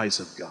through the eyes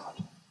of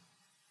God.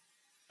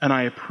 And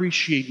I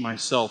appreciate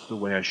myself the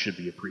way I should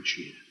be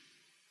appreciated.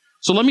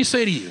 So let me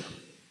say to you,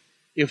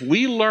 if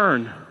we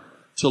learn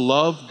to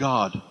love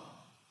God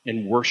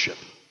in worship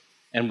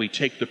and we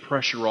take the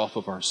pressure off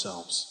of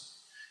ourselves,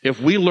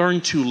 if we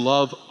learn to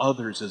love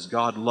others as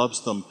God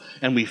loves them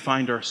and we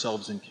find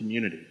ourselves in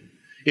community,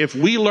 if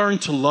we learn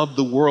to love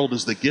the world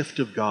as the gift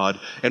of God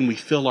and we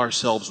fill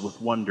ourselves with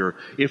wonder,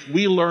 if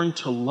we learn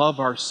to love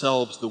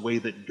ourselves the way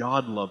that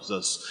God loves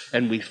us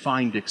and we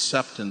find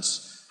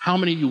acceptance, how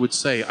many of you would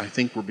say, I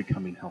think we're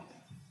becoming healthy?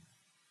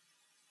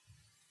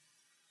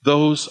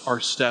 Those are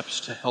steps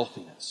to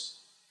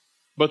healthiness.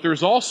 But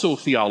there's also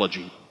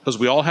theology, because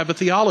we all have a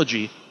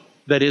theology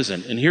that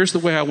isn't. And here's the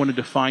way I want to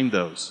define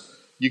those.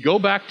 You go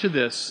back to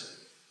this.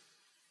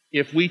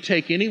 If we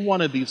take any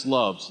one of these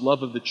loves,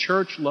 love of the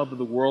church, love of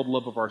the world,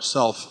 love of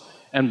ourselves,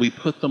 and we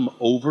put them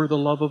over the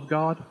love of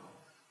God,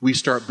 we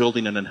start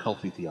building an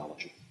unhealthy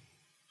theology.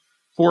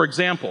 For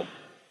example,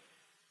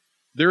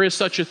 there is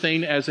such a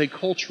thing as a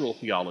cultural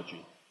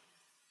theology,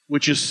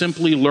 which is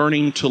simply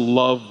learning to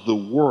love the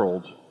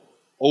world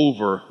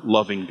over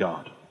loving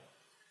God.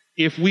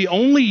 If we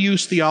only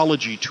use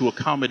theology to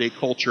accommodate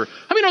culture,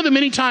 how many know that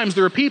many times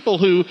there are people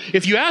who,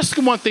 if you ask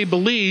them what they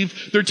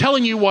believe, they're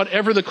telling you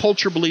whatever the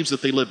culture believes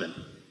that they live in.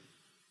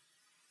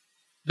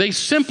 They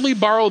simply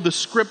borrow the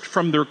script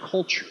from their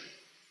culture.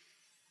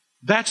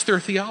 That's their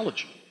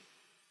theology.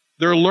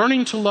 They're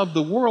learning to love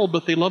the world,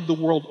 but they love the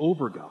world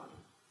over God.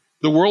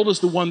 The world is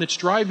the one that's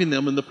driving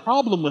them, and the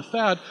problem with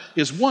that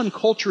is, one,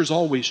 culture is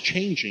always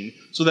changing,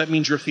 so that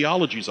means your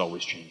theology is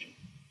always changing.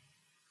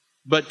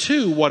 But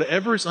two,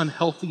 whatever is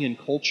unhealthy in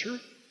culture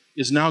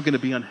is now going to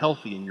be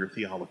unhealthy in your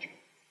theology.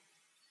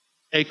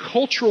 A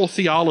cultural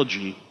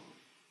theology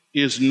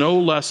is no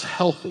less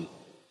healthy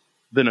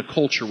than a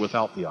culture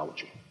without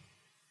theology,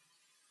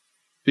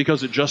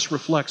 because it just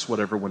reflects what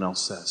everyone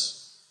else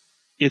says.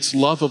 It's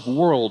love of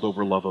world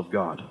over love of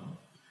God.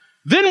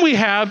 Then we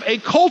have a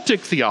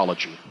cultic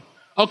theology.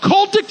 A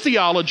cultic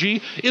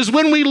theology is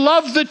when we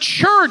love the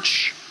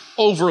church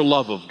over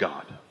love of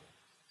God.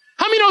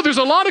 How many know there's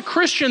a lot of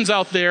Christians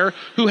out there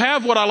who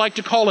have what I like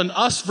to call an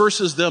us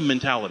versus them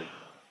mentality?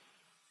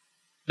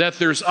 That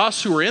there's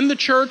us who are in the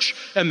church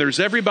and there's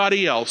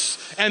everybody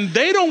else. And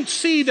they don't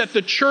see that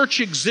the church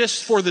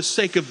exists for the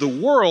sake of the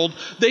world.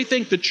 They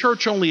think the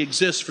church only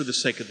exists for the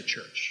sake of the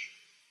church.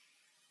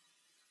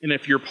 And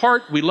if you're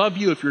part, we love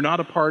you. If you're not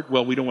a part,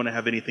 well, we don't want to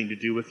have anything to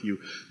do with you.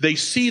 They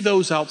see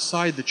those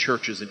outside the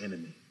church as an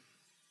enemy.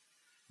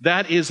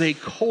 That is a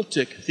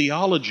cultic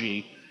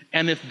theology.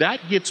 And if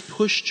that gets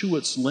pushed to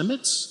its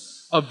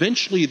limits,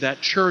 eventually that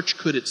church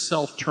could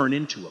itself turn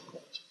into a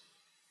cult.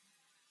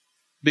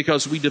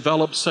 Because we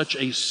develop such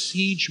a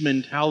siege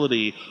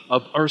mentality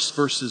of us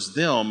versus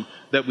them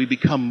that we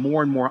become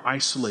more and more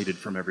isolated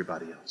from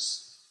everybody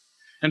else.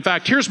 In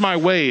fact, here's my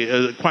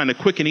way, kind of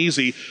quick and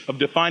easy, of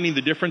defining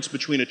the difference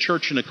between a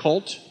church and a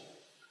cult.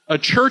 A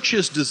church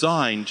is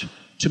designed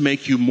to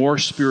make you more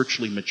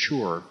spiritually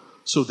mature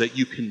so that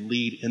you can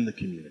lead in the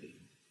community.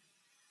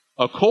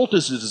 A cult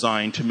is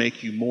designed to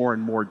make you more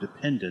and more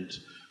dependent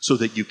so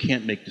that you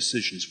can't make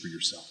decisions for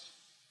yourself.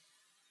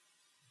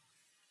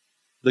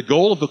 The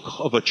goal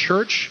of a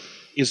church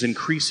is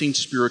increasing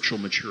spiritual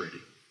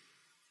maturity.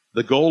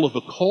 The goal of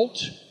a cult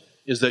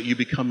is that you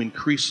become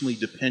increasingly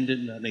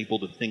dependent and unable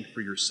to think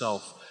for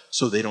yourself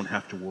so they don't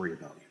have to worry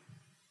about you.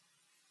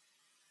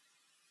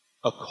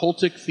 A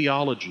cultic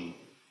theology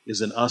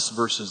is an us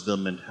versus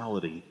them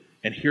mentality.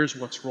 And here's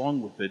what's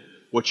wrong with it.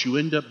 What you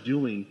end up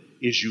doing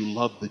is you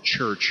love the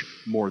church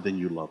more than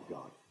you love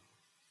God.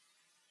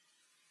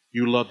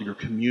 You love your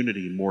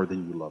community more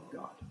than you love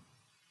God.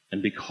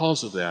 And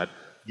because of that,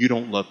 you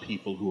don't love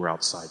people who are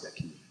outside that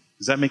community.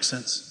 Does that make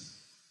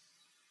sense?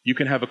 You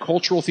can have a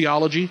cultural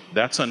theology,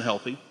 that's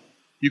unhealthy.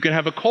 You can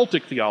have a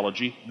cultic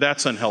theology,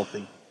 that's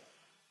unhealthy.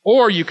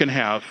 Or you can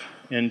have,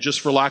 and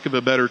just for lack of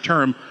a better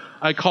term,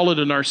 I call it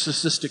a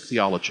narcissistic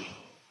theology,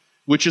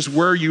 which is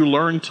where you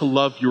learn to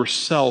love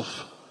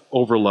yourself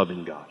over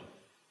loving God.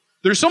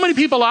 There's so many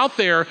people out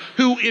there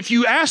who, if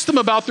you ask them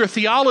about their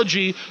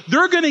theology,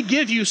 they're going to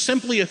give you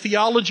simply a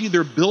theology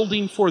they're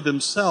building for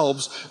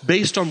themselves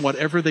based on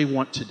whatever they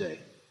want today.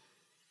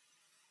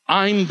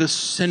 I'm the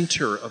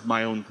center of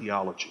my own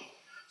theology.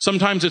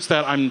 Sometimes it's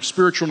that I'm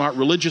spiritual, not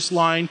religious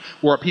line,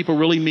 where what people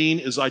really mean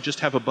is I just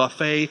have a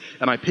buffet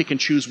and I pick and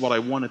choose what I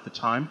want at the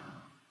time.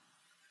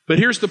 But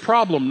here's the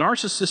problem.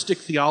 Narcissistic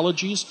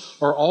theologies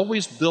are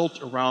always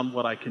built around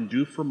what I can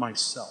do for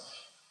myself.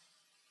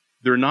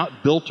 They're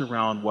not built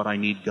around what I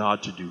need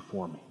God to do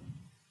for me.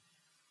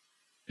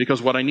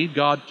 Because what I need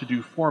God to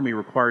do for me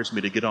requires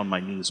me to get on my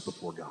knees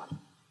before God.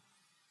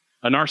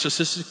 A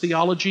narcissistic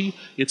theology,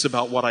 it's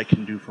about what I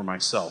can do for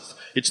myself.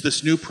 It's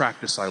this new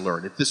practice I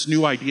learned. It's this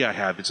new idea I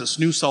have. It's this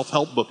new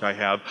self-help book I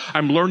have.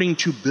 I'm learning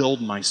to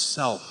build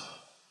myself,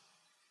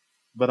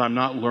 but I'm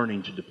not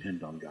learning to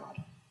depend on God.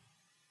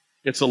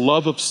 It's a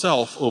love of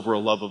self over a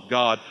love of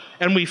God.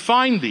 And we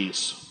find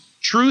these.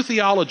 True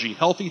theology,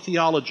 healthy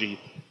theology,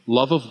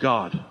 love of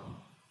God,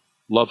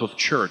 love of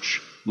church,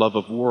 love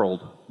of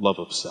world, love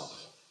of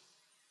self.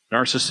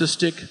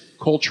 Narcissistic,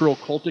 cultural,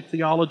 cultic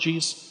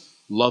theologies,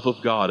 love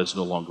of God is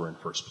no longer in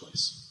first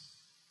place.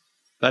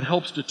 That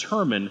helps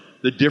determine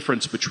the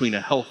difference between a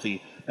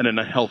healthy and an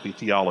unhealthy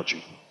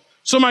theology.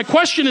 So my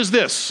question is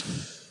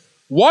this: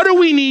 what do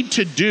we need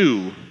to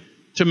do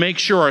to make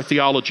sure our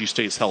theology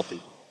stays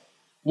healthy?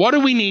 What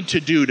do we need to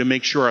do to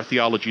make sure our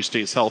theology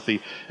stays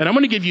healthy? And I'm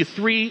going to give you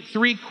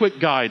three quick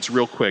guides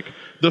real quick.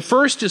 The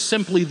first is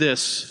simply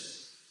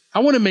this: I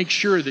want to make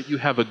sure that you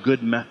have a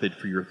good method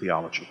for your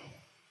theology.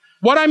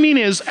 What I mean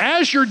is,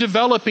 as you're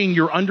developing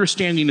your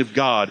understanding of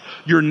God,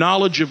 your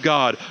knowledge of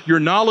God, your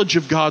knowledge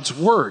of God's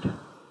Word,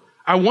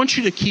 I want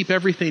you to keep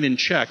everything in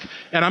check.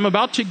 And I'm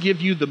about to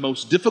give you the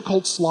most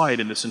difficult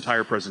slide in this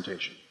entire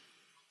presentation.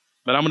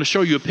 But I'm going to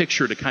show you a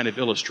picture to kind of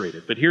illustrate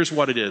it. But here's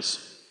what it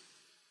is.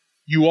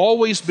 You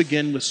always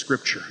begin with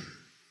Scripture,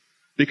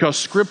 because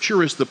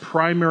Scripture is the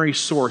primary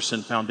source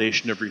and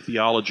foundation of your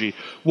theology.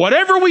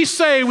 Whatever we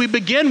say, we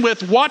begin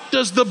with, what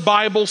does the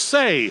Bible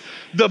say?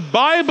 The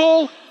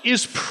Bible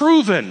is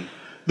proven.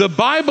 The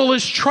Bible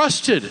is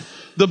trusted.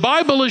 The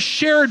Bible is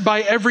shared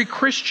by every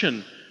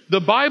Christian.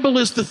 The Bible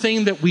is the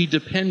thing that we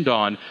depend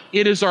on.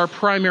 It is our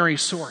primary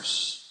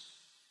source.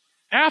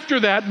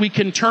 After that, we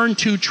can turn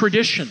to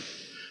tradition.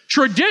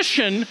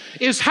 Tradition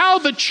is how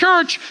the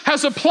church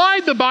has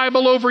applied the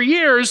Bible over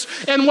years,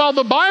 and while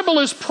the Bible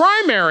is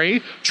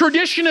primary,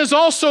 tradition is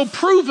also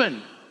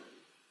proven.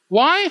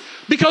 Why?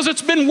 Because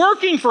it's been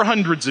working for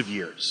hundreds of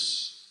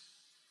years.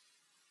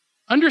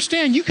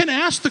 Understand, you can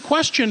ask the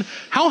question,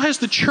 how has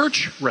the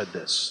church read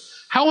this?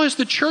 How has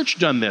the church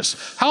done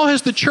this? How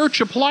has the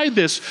church applied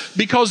this?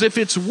 Because if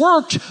it's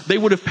worked, they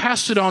would have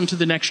passed it on to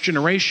the next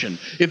generation.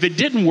 If it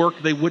didn't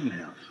work, they wouldn't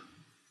have.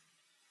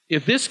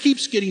 If this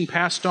keeps getting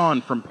passed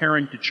on from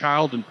parent to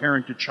child and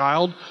parent to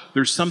child,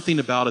 there's something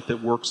about it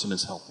that works and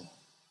is healthy.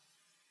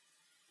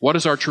 What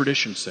does our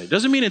tradition say?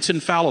 Doesn't mean it's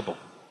infallible.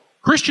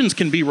 Christians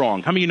can be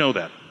wrong. How many of you know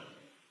that?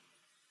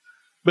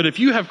 But if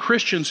you have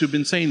Christians who've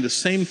been saying the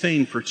same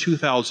thing for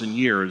 2,000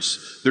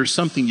 years, there's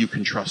something you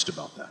can trust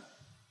about that.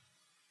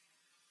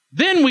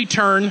 Then we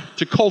turn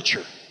to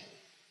culture.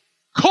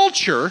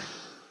 Culture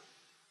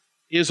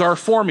is our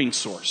forming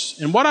source.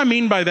 And what I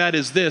mean by that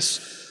is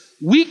this: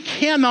 we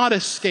cannot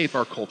escape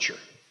our culture.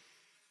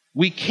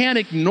 We can't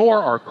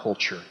ignore our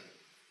culture.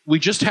 We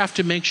just have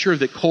to make sure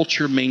that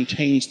culture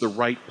maintains the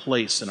right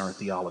place in our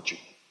theology.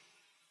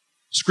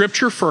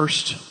 Scripture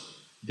first,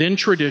 then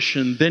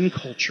tradition, then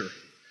culture.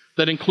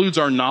 That includes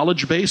our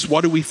knowledge base.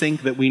 What do we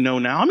think that we know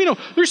now? I mean,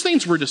 there's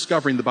things we're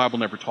discovering the Bible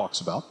never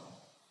talks about,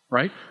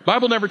 right? The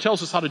Bible never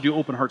tells us how to do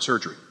open heart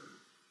surgery.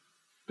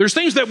 There's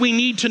things that we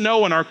need to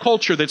know in our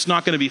culture that's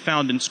not going to be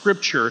found in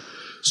Scripture.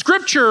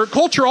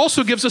 Culture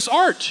also gives us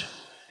art.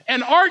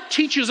 And art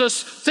teaches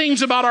us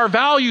things about our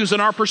values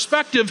and our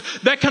perspective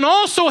that can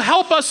also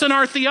help us in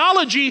our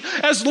theology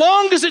as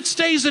long as it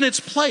stays in its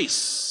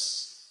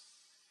place.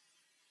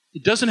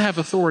 It doesn't have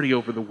authority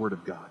over the Word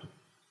of God.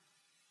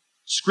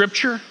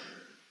 Scripture,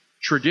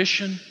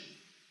 tradition,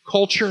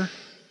 culture,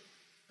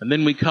 and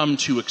then we come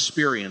to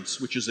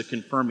experience, which is a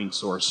confirming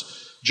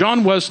source.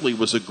 John Wesley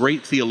was a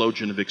great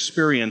theologian of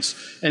experience,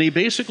 and he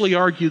basically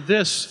argued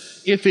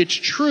this: if it's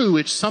true,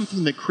 it's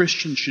something that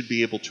Christians should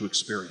be able to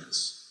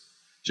experience.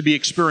 To be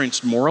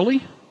experienced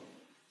morally,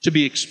 to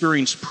be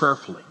experienced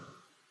prayerfully.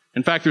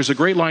 In fact, there's a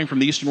great line from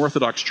the Eastern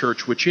Orthodox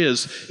Church, which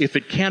is, if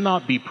it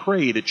cannot be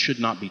prayed, it should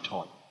not be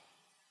taught.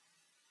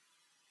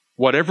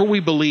 Whatever we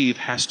believe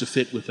has to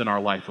fit within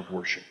our life of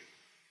worship.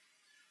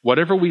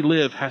 Whatever we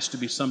live has to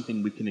be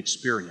something we can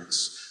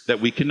experience,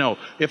 that we can know.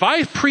 If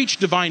I preach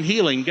divine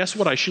healing, guess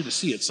what I should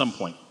see at some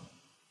point?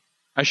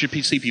 I should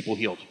see people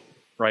healed,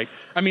 right?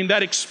 I mean,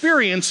 that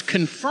experience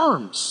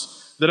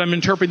confirms that I'm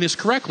interpreting this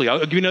correctly. I'll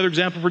give you another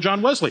example for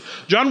John Wesley.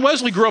 John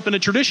Wesley grew up in a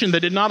tradition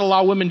that did not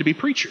allow women to be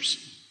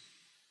preachers.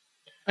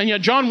 And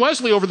yet John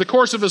Wesley, over the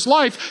course of his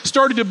life,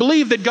 started to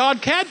believe that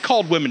God had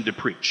called women to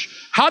preach.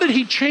 How did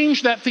he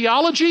change that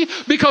theology?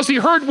 Because he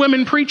heard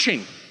women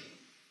preaching.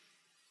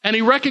 And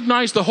he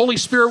recognized the Holy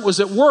Spirit was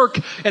at work,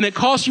 and it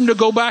caused him to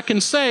go back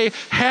and say,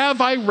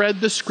 have I read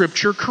the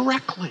Scripture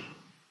correctly?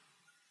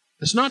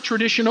 It's not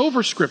tradition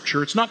over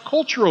Scripture. It's not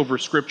culture over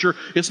Scripture.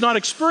 It's not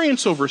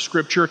experience over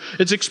Scripture.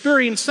 It's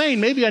experience saying,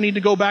 maybe I need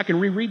to go back and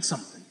reread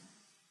something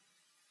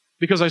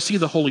because I see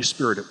the Holy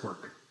Spirit at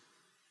work.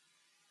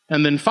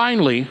 And then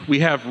finally,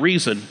 we have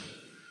reason,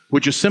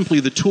 which is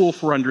simply the tool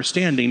for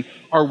understanding,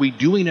 are we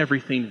doing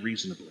everything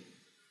reasonably?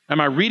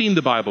 Am I reading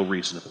the Bible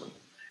reasonably?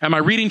 Am I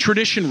reading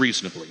tradition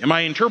reasonably? Am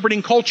I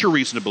interpreting culture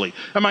reasonably?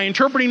 Am I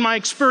interpreting my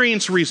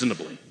experience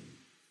reasonably?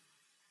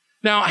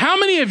 Now, how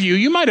many of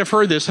you might have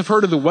heard this, have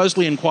heard of the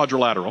Wesleyan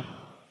quadrilateral?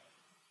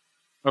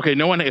 Okay,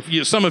 no one,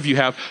 some of you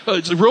have.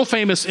 It's real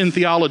famous in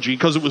theology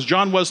because it was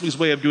John Wesley's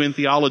way of doing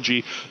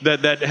theology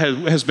that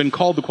has been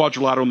called the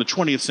quadrilateral in the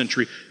 20th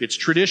century. It's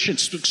tradition,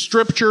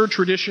 scripture,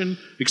 tradition,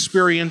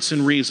 experience,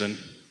 and reason.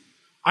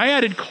 I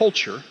added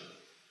culture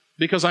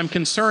because I'm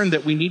concerned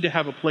that we need to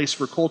have a place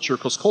for culture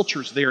because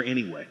culture's there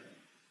anyway.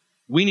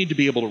 We need to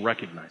be able to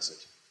recognize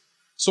it.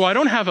 So I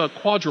don't have a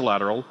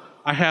quadrilateral,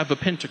 I have a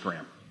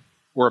pentagram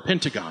or a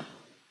pentagon.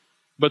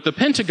 But the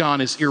pentagon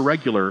is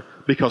irregular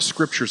because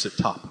Scripture's at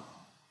top.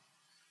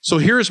 So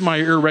here's my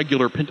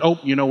irregular oh,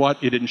 you know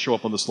what? It didn't show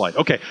up on the slide.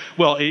 Okay,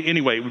 well,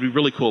 anyway, it would be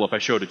really cool if I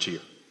showed it to you.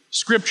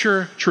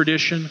 Scripture,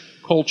 tradition,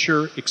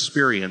 culture,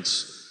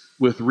 experience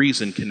with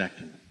reason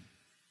connecting.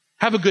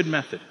 Have a good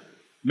method.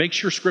 Make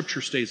sure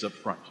Scripture stays up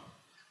front.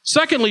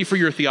 Secondly, for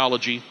your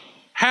theology,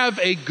 have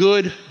a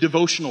good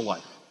devotional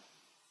life.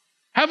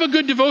 Have a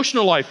good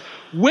devotional life.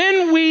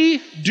 When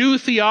we do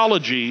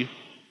theology,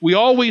 we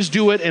always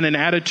do it in an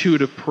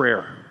attitude of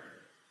prayer.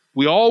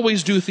 We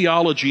always do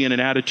theology in an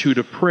attitude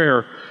of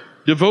prayer.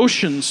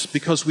 Devotions,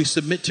 because we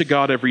submit to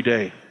God every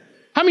day.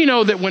 How many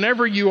know that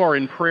whenever you are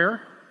in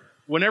prayer,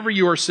 whenever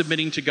you are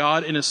submitting to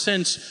God, in a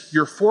sense,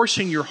 you're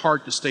forcing your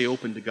heart to stay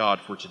open to God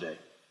for today?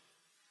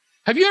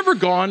 Have you ever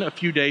gone a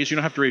few days, you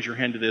don't have to raise your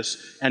hand to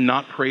this, and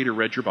not prayed or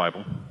read your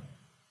Bible?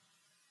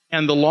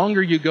 And the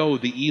longer you go,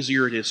 the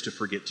easier it is to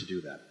forget to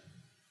do that.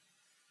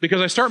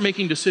 Because I start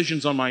making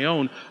decisions on my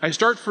own, I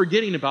start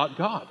forgetting about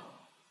God.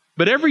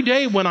 But every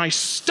day when I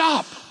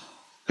stop,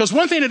 because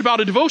one thing about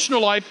a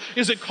devotional life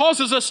is it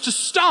causes us to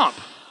stop.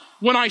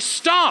 When I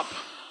stop,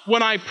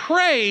 when I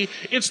pray,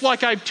 it's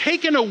like I've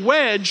taken a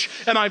wedge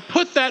and I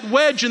put that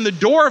wedge in the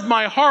door of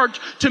my heart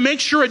to make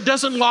sure it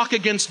doesn't lock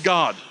against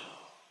God.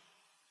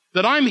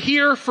 That I'm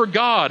here for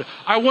God.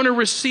 I want to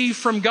receive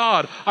from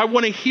God. I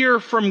want to hear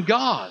from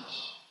God.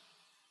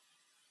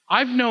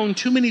 I've known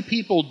too many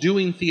people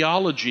doing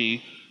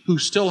theology who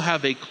still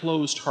have a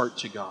closed heart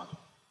to God.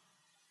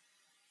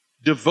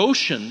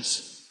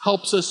 Devotions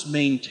helps us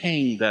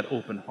maintain that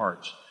open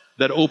heart,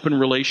 that open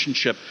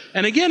relationship.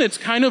 And again, it's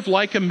kind of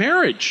like a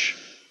marriage.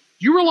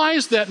 You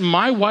realize that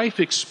my wife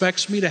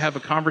expects me to have a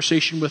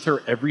conversation with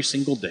her every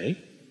single day?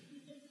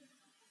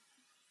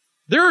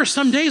 There are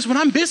some days when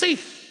I'm busy.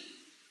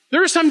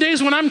 There are some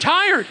days when I'm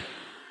tired.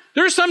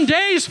 There are some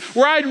days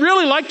where I'd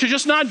really like to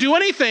just not do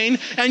anything,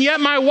 and yet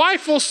my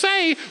wife will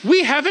say,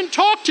 we haven't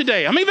talked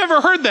today. How many of you have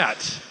ever heard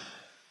that?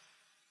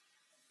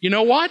 You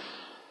know what?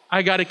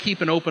 I got to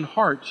keep an open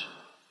heart,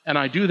 and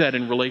I do that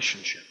in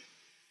relationship.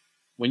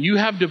 When you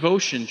have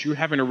devotions, you're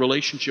having a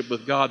relationship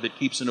with God that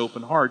keeps an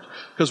open heart,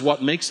 because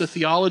what makes a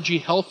theology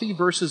healthy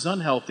versus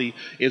unhealthy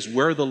is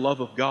where the love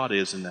of God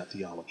is in that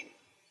theology.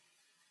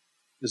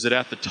 Is it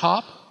at the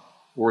top,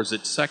 or is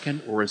it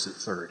second, or is it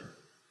third?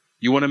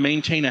 You want to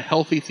maintain a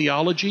healthy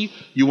theology,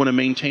 you want to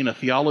maintain a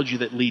theology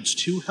that leads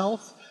to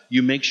health,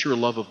 you make sure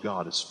love of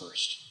God is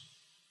first.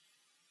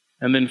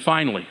 And then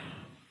finally,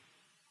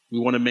 we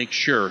want to make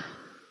sure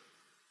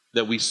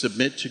that we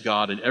submit to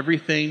God in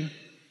everything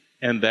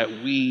and that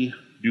we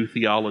do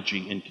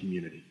theology in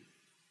community.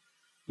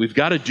 We've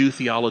got to do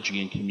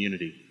theology in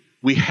community.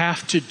 We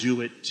have to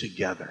do it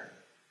together.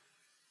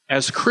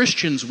 As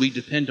Christians, we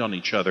depend on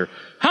each other.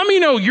 How many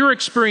know your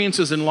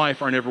experiences in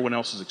life aren't everyone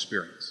else's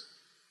experience?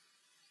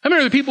 How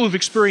many are the people who've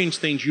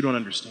experienced things you don't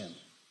understand?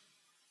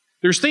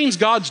 There's things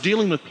God's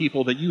dealing with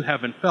people that you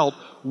haven't felt.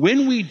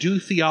 When we do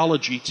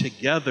theology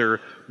together,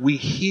 we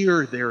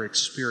hear their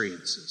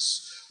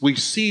experiences. We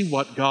see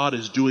what God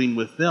is doing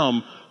with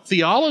them.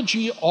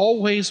 Theology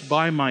always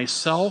by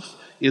myself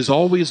is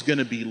always going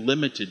to be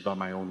limited by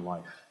my own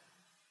life.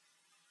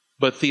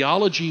 But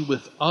theology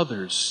with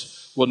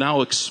others will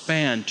now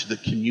expand to the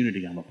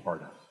community I'm a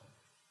part of.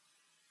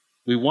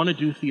 We want to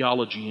do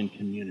theology in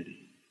community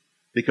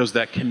because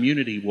that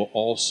community will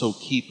also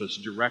keep us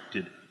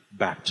directed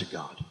back to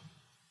God.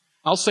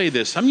 I'll say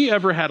this. Have you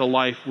ever had a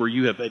life where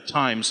you have at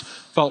times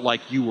felt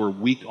like you were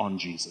weak on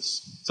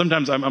Jesus?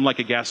 Sometimes I'm like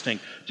a gas tank.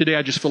 Today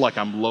I just feel like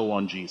I'm low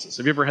on Jesus.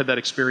 Have you ever had that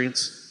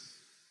experience?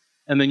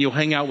 And then you'll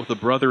hang out with a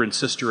brother and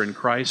sister in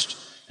Christ,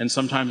 and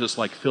sometimes it's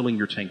like filling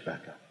your tank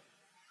back up.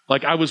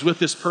 Like I was with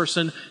this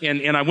person,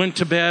 and I went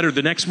to bed, or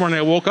the next morning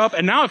I woke up,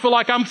 and now I feel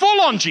like I'm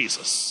full on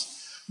Jesus.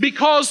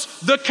 Because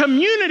the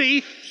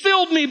community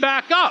filled me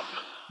back up.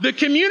 The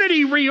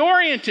community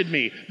reoriented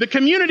me. The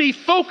community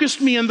focused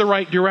me in the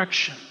right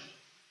direction.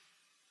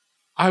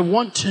 I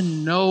want to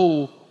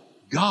know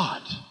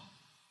God.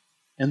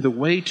 And the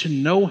way to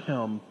know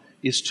him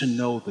is to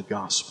know the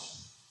gospel.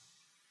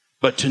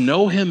 But to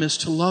know him is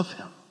to love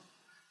him.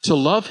 To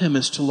love him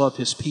is to love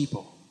his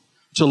people.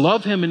 To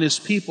love him and his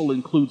people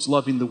includes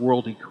loving the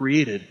world he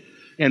created.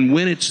 And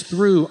when it's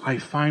through, I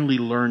finally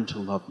learn to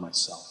love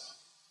myself.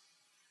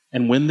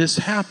 And when this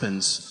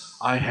happens,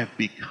 I have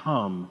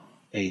become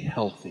a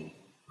healthy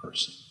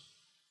person.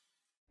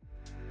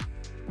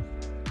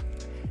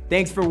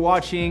 Thanks for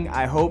watching.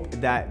 I hope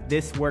that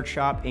this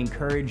workshop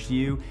encouraged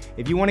you.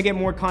 If you want to get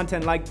more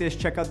content like this,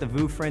 check out the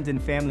VOUS Friends and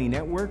Family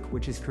Network,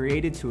 which is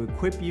created to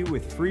equip you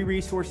with free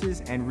resources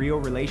and real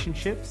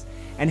relationships.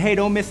 And hey,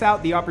 don't miss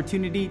out the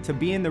opportunity to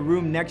be in the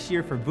room next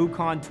year for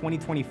VOUSCon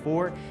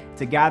 2024.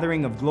 It's a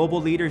gathering of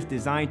global leaders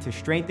designed to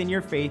strengthen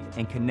your faith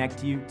and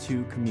connect you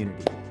to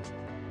community.